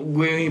 Oh,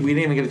 we didn't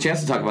even get a chance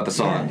to talk about the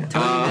song. Yeah.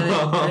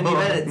 Tony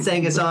Bennett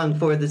sang a song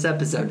for this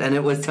episode, and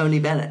it was Tony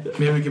Bennett.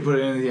 Maybe we could put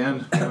it in at the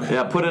end.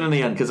 Yeah, put it in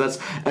the end, because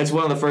that's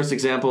one of the first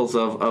examples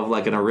of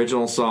like an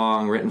original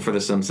song written for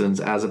The Simpsons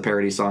as a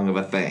parody song of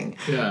a thing.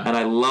 Yeah. And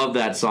I love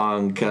that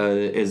song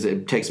because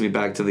it takes me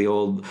back to the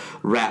old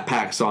Rat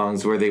Pack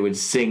songs where they would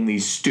sing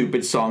these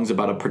stupid songs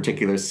about a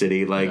particular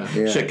city, like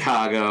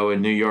Chicago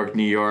and New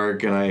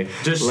York, and I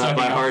just left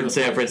my heart in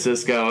San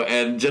Francisco,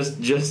 and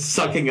just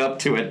sucking up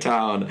to a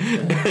town.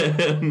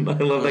 And I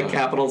love that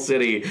Capital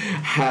City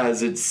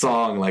has its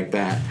song like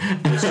that.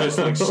 It's just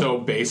like so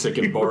basic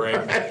and boring.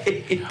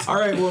 Right. All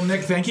right, well,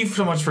 Nick, thank you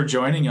so much for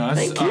joining us.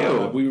 Thank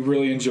you. We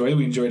really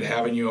enjoyed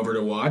having you over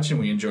to watch, and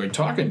we enjoyed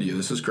talking to you.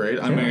 This was great.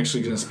 I'm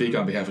actually going to speak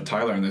on behalf of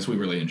Tyler on this. We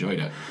really enjoyed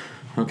it.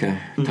 Okay,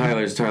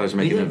 Tyler's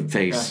making a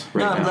face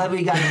right now. I'm glad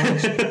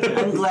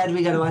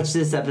we got to watch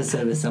this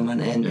episode with someone,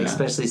 and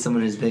especially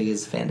someone as big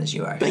as fan as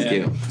you are. Thank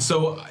you.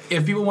 So,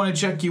 if people want to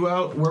check you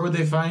out, where would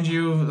they find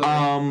you?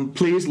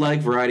 Please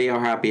like Variety Hour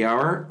Happy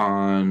Hour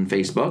on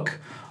Facebook.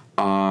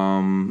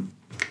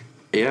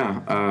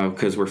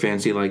 Because we're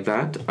fancy like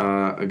that.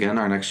 Again,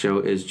 our next show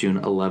is June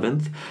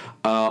 11th.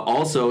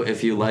 Also,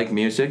 if you like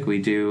music, we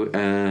do.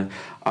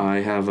 I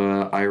have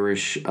a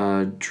Irish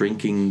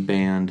drinking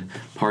band,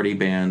 party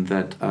band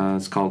that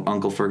is called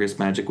Uncle Fergus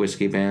Magic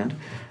Whiskey Band.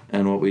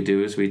 And what we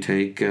do is we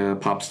take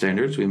pop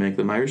standards, we make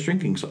them Irish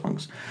drinking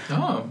songs.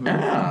 Oh,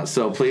 yeah.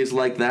 So please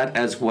like that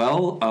as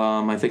well.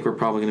 I think we're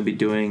probably going to be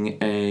doing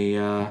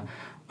a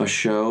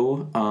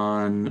show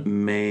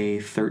on May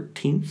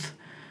 13th.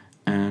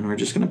 And we're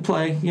just going to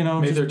play,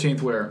 May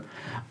 13th where?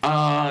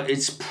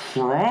 It's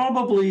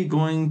probably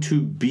going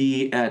to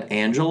be at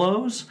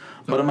Angelo's,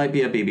 but it might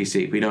be at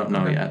BBC. We don't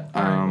know yet,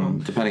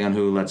 depending on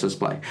who lets us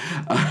play.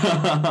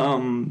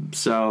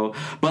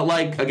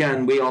 But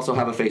again, we also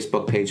have a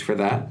Facebook page for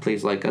that.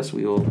 Please like us.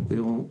 We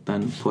will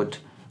then put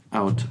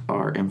out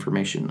our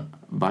information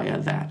via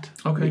that.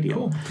 Okay,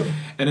 medium. cool.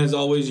 And as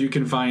always, you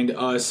can find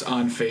us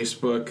on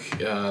Facebook,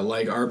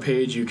 like our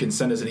page. You can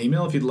send us an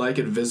email if you'd like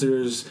at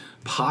Visitors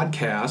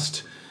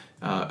Podcast,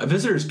 a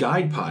Visitor's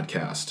Guide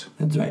Podcast.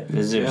 That's right,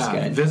 Visitor's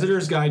Guide.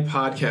 Visitor's Guide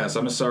Podcast.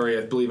 I'm sorry,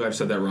 I believe I've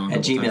said that wrong. At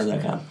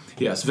gmail.com.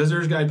 Yes,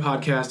 Visitors Guide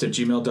Podcast at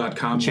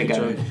gmail.com. Check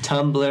out our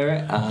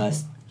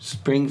Tumblr,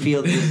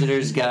 Springfield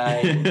Visitors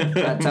Guide.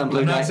 Tumblr.com.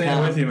 I'm not saying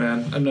it with you,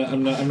 man. I'm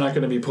not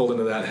going to be pulled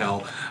into that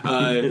hell.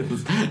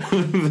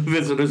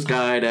 Visitors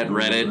Guide at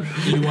Reddit.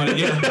 You want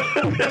to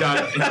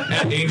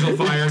at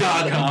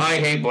angelfire.com. I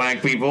hate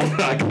black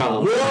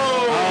people.com. Whoa!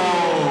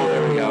 Oh,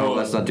 there we go.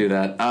 Let's not do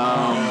that.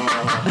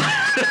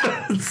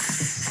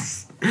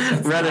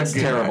 Reddit's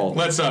terrible.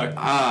 Let's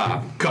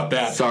cut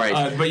that. Sorry.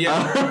 But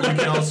yeah, you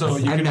can also...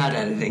 I'm not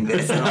editing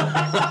this.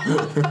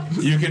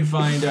 You can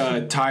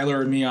find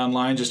Tyler and me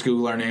online. Just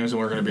Google our names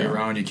and we're going to be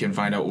around. You can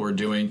find out what we're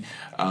doing.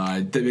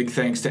 Big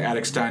thanks to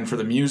Attic Stein for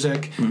the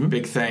music. Mm-hmm.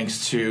 Big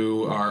thanks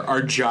to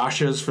our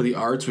Joshes for the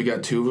arts. We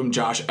got two of them,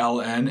 Josh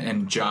L.N.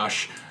 and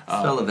Josh...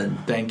 Sullivan.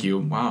 Thank you.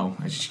 Wow.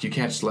 You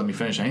can't just let me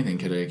finish anything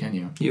today, can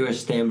you? You were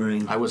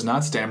stammering. I was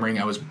not stammering.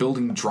 I was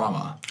building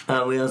drama.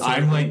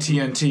 I'm like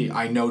TNT.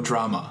 I know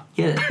drama.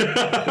 Yeah.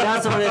 We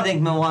also want to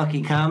thank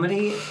Milwaukee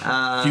Comedy.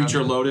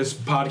 Future Lotus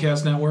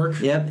Podcast Network.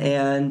 Yep.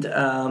 And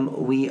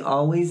we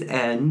always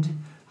end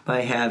by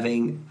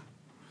having...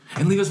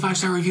 And leave us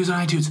 5-star reviews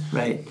on iTunes.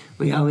 Right.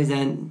 We always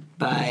end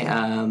by...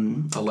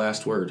 a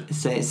last word.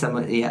 Say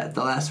someone... Yeah,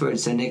 the last word.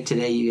 So, Nick,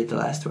 today you get the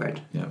last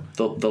word. Yeah.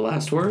 The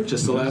last word?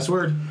 Just the last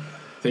word.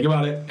 Think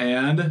about it.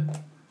 And...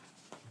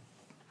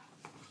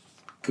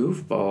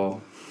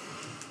 Goofball.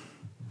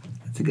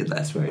 That's a good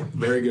last word.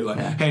 Very good.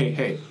 Yeah.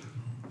 Hey.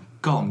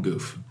 Call him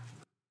Goof.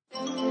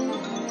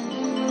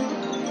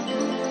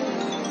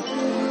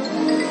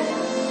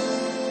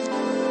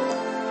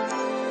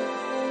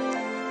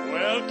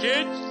 Well,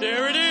 kids,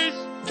 there it is.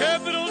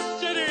 Capital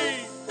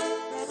City.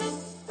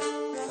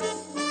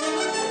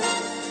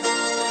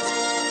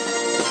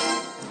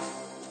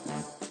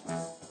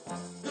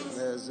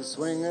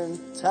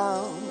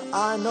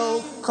 I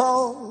know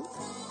called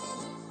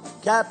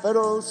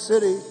Capital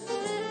City.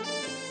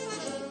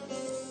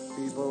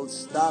 People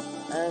stop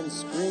and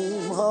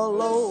scream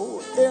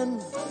hello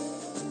in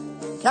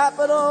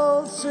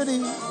Capital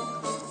City.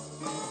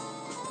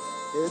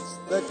 It's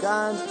the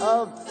kind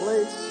of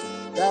place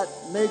that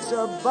makes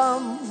a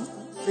bum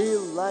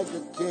feel like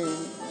a king.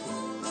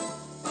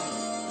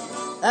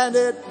 And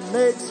it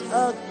makes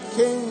a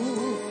king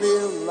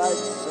feel like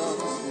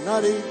some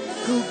nutty,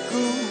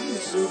 cuckoo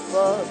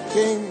super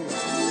king.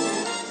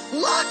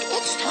 Look,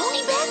 it's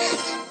Tony Bennett.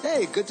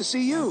 Hey, good to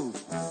see you.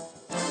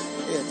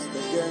 It's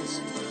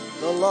against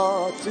the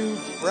law to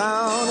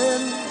frown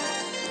in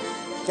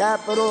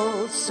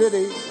Capital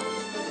City.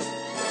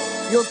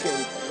 You'll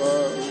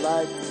caper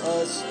like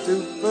a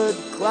stupid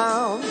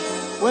clown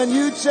when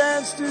you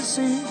chance to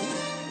see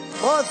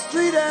 4th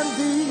Street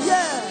MD,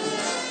 yeah.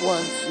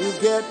 Once you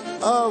get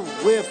a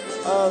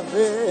whiff of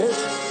it,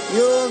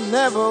 you'll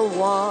never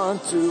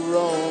want to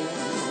roam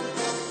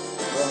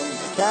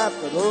from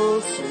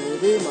Capital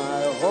City,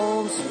 my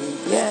home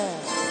sweet, yeah.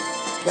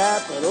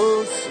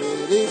 Capital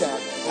City,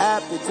 that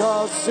happy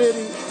tall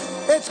city.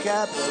 It's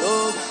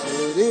Capital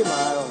City,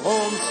 my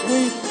home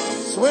sweet,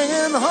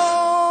 swinging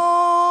home.